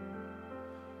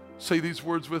 Say these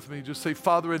words with me. Just say,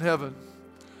 Father in heaven,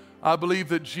 I believe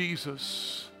that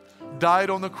Jesus died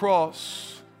on the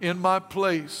cross in my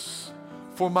place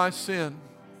for my sin.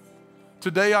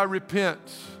 Today I repent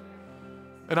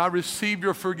and I receive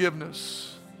your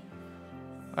forgiveness.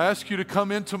 I ask you to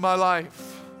come into my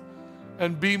life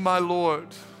and be my Lord,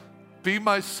 be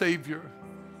my Savior.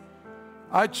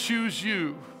 I choose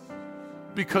you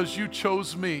because you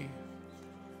chose me.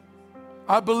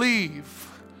 I believe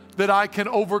that I can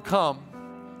overcome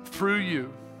through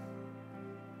you.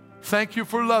 Thank you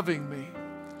for loving me.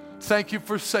 Thank you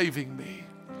for saving me.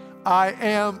 I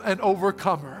am an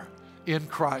overcomer in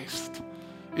Christ.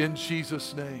 In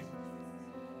Jesus' name,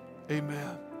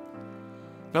 amen.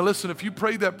 Now listen, if you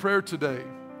prayed that prayer today,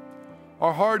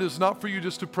 our heart is not for you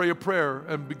just to pray a prayer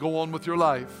and go on with your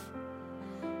life,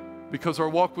 because our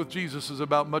walk with Jesus is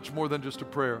about much more than just a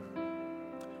prayer.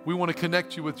 We want to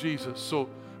connect you with Jesus. So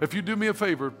if you do me a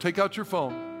favor, take out your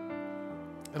phone,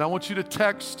 and I want you to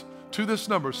text to this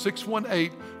number,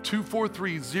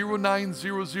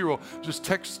 618-243-0900. Just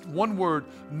text one word,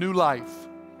 new life.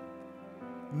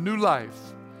 New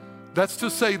life. That's to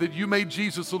say that you made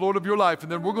Jesus the Lord of your life,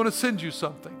 and then we're going to send you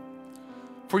something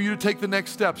for you to take the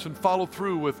next steps and follow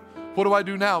through with, what do I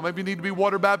do now? Maybe you need to be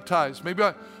water baptized. Maybe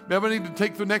I need to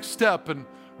take the next step and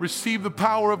receive the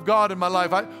power of God in my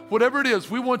life. Whatever it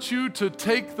is, we want you to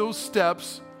take those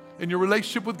steps in your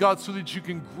relationship with God so that you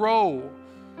can grow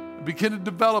and begin to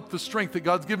develop the strength that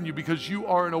God's given you, because you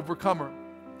are an overcomer.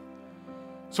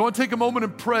 So I want to take a moment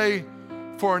and pray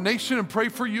for our nation and pray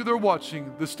for you that are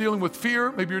watching that's dealing with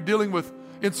fear. Maybe you're dealing with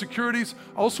insecurities.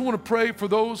 I also want to pray for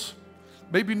those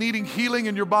maybe needing healing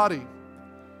in your body.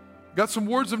 Got some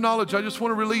words of knowledge I just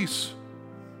want to release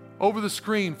over the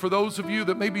screen for those of you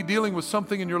that may be dealing with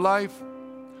something in your life.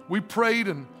 We prayed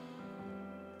and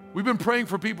we've been praying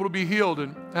for people to be healed.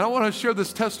 And I want to share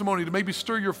this testimony to maybe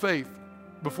stir your faith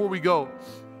before we go.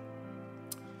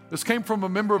 This came from a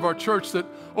member of our church that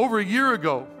over a year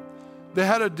ago, they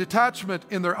had a detachment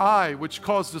in their eye which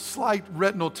caused a slight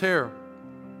retinal tear.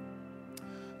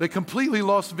 They completely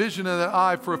lost vision in that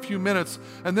eye for a few minutes,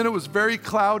 and then it was very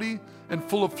cloudy and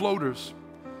full of floaters.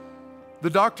 The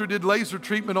doctor did laser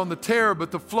treatment on the tear,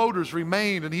 but the floaters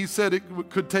remained, and he said it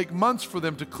could take months for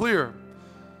them to clear.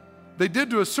 They did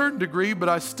to a certain degree, but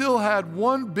I still had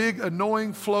one big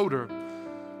annoying floater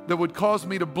that would cause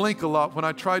me to blink a lot when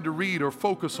I tried to read or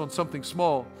focus on something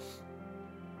small.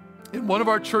 In one of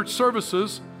our church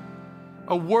services,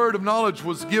 a word of knowledge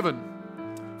was given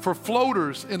for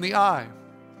floaters in the eye.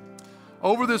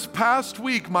 Over this past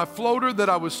week, my floater that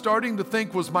I was starting to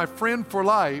think was my friend for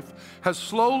life has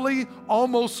slowly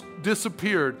almost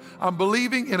disappeared. I'm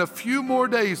believing in a few more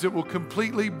days it will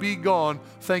completely be gone.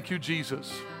 Thank you,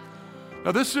 Jesus.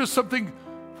 Now, this is just something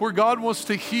where God wants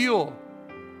to heal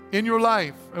in your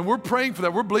life, and we're praying for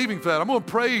that. We're believing for that. I'm going to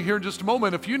pray here in just a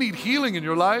moment. If you need healing in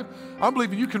your life, I'm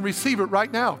believing you can receive it right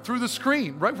now through the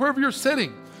screen, right wherever you're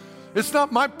sitting. It's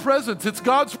not my presence, it's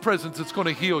God's presence that's going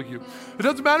to heal you. It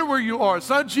doesn't matter where you are. It's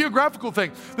not a geographical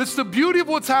thing. That's the beauty of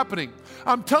what's happening.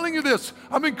 I'm telling you this.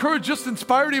 I'm encouraged, just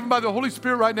inspired even by the Holy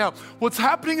Spirit right now. What's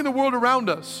happening in the world around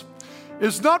us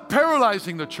is not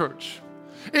paralyzing the church.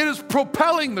 It is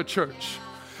propelling the church.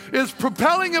 Is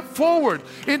propelling it forward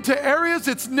into areas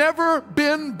it's never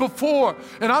been before.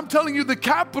 And I'm telling you, the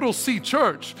capital C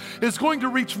church is going to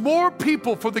reach more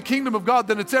people for the kingdom of God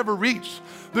than it's ever reached.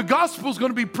 The gospel is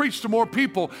going to be preached to more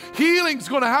people. Healing is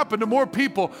going to happen to more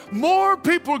people. More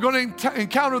people are going to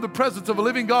encounter the presence of a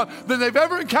living God than they've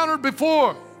ever encountered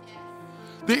before.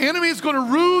 The enemy is going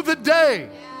to rue the day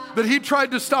that he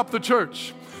tried to stop the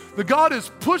church. The God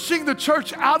is pushing the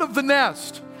church out of the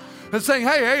nest and saying,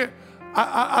 hey,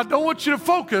 I don't want you to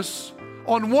focus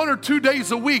on 1 or 2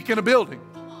 days a week in a building.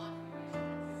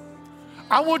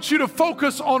 I want you to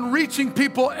focus on reaching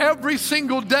people every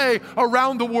single day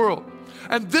around the world.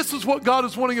 And this is what God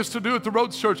is wanting us to do at the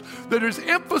Roads Church, that is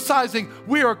emphasizing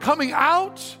we are coming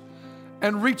out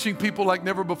and reaching people like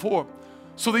never before.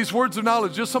 So these words of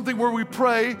knowledge, just something where we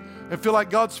pray and feel like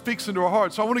God speaks into our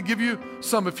hearts. So I want to give you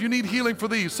some. If you need healing for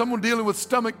these, someone dealing with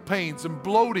stomach pains and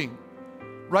bloating,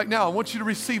 right now, I want you to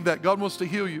receive that. God wants to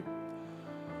heal you.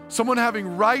 Someone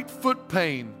having right foot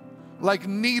pain, like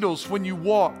needles when you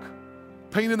walk.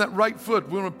 Pain in that right foot.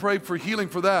 We want to pray for healing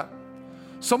for that.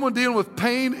 Someone dealing with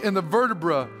pain in the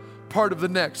vertebra part of the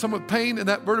neck. Someone with pain in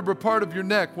that vertebra part of your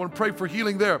neck. We want to pray for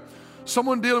healing there.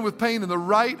 Someone dealing with pain in the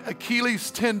right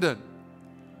Achilles tendon.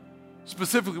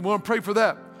 Specifically, we want to pray for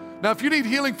that. Now, if you need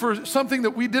healing for something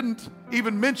that we didn't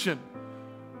even mention,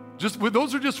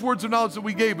 those are just words of knowledge that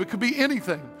we gave. It could be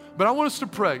anything. But I want us to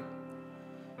pray.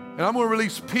 And I'm going to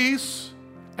release peace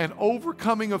and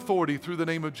overcoming authority through the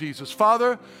name of Jesus.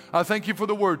 Father, I thank you for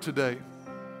the word today.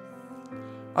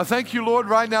 I thank you, Lord,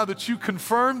 right now that you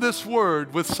confirm this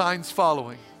word with signs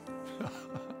following.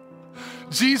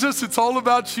 Jesus, it's all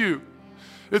about you.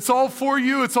 It's all for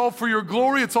you. It's all for your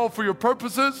glory. It's all for your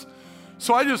purposes.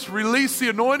 So I just release the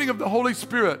anointing of the Holy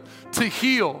Spirit to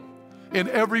heal in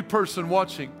every person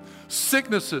watching.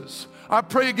 Sicknesses. I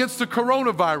pray against the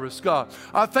coronavirus, God.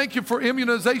 I thank you for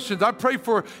immunizations. I pray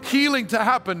for healing to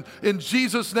happen in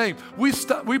Jesus' name.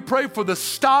 We pray for the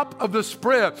stop of the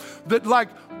spread that like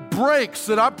breaks,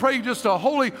 that I pray just a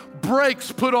holy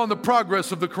brakes put on the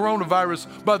progress of the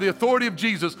coronavirus by the authority of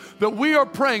Jesus, that we are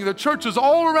praying, the churches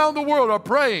all around the world are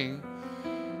praying,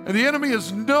 and the enemy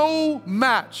is no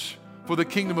match for the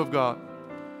kingdom of God.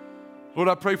 Lord,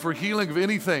 I pray for healing of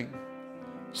anything,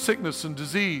 sickness and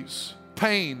disease,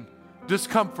 pain,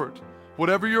 discomfort,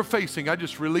 whatever you're facing. I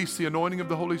just release the anointing of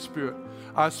the Holy Spirit.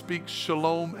 I speak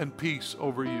shalom and peace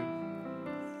over you.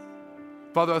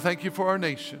 Father, I thank you for our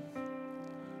nation.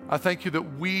 I thank you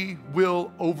that we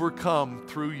will overcome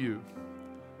through you.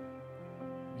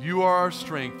 You are our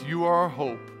strength, you are our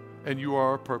hope, and you are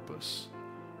our purpose.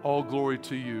 All glory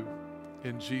to you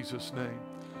in Jesus' name.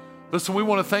 Listen, we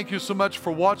want to thank you so much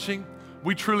for watching.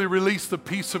 We truly release the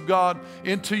peace of God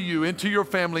into you, into your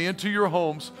family, into your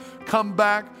homes. Come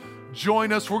back,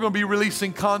 join us. We're going to be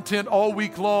releasing content all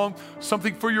week long,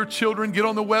 something for your children. Get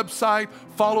on the website,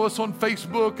 follow us on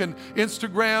Facebook and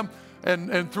Instagram.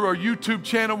 and through our YouTube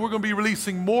channel, we're going to be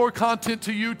releasing more content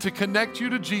to you to connect you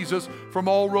to Jesus from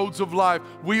all roads of life.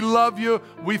 We love you.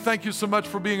 We thank you so much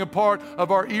for being a part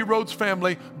of our E-Roads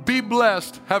family. Be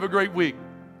blessed. Have a great week.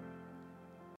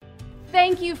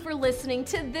 Thank you for listening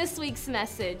to this week's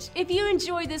message. If you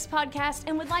enjoyed this podcast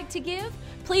and would like to give,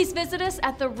 please visit us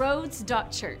at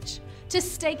theroads.church. To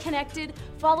stay connected,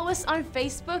 follow us on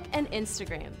Facebook and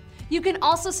Instagram. You can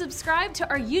also subscribe to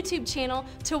our YouTube channel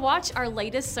to watch our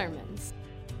latest sermons.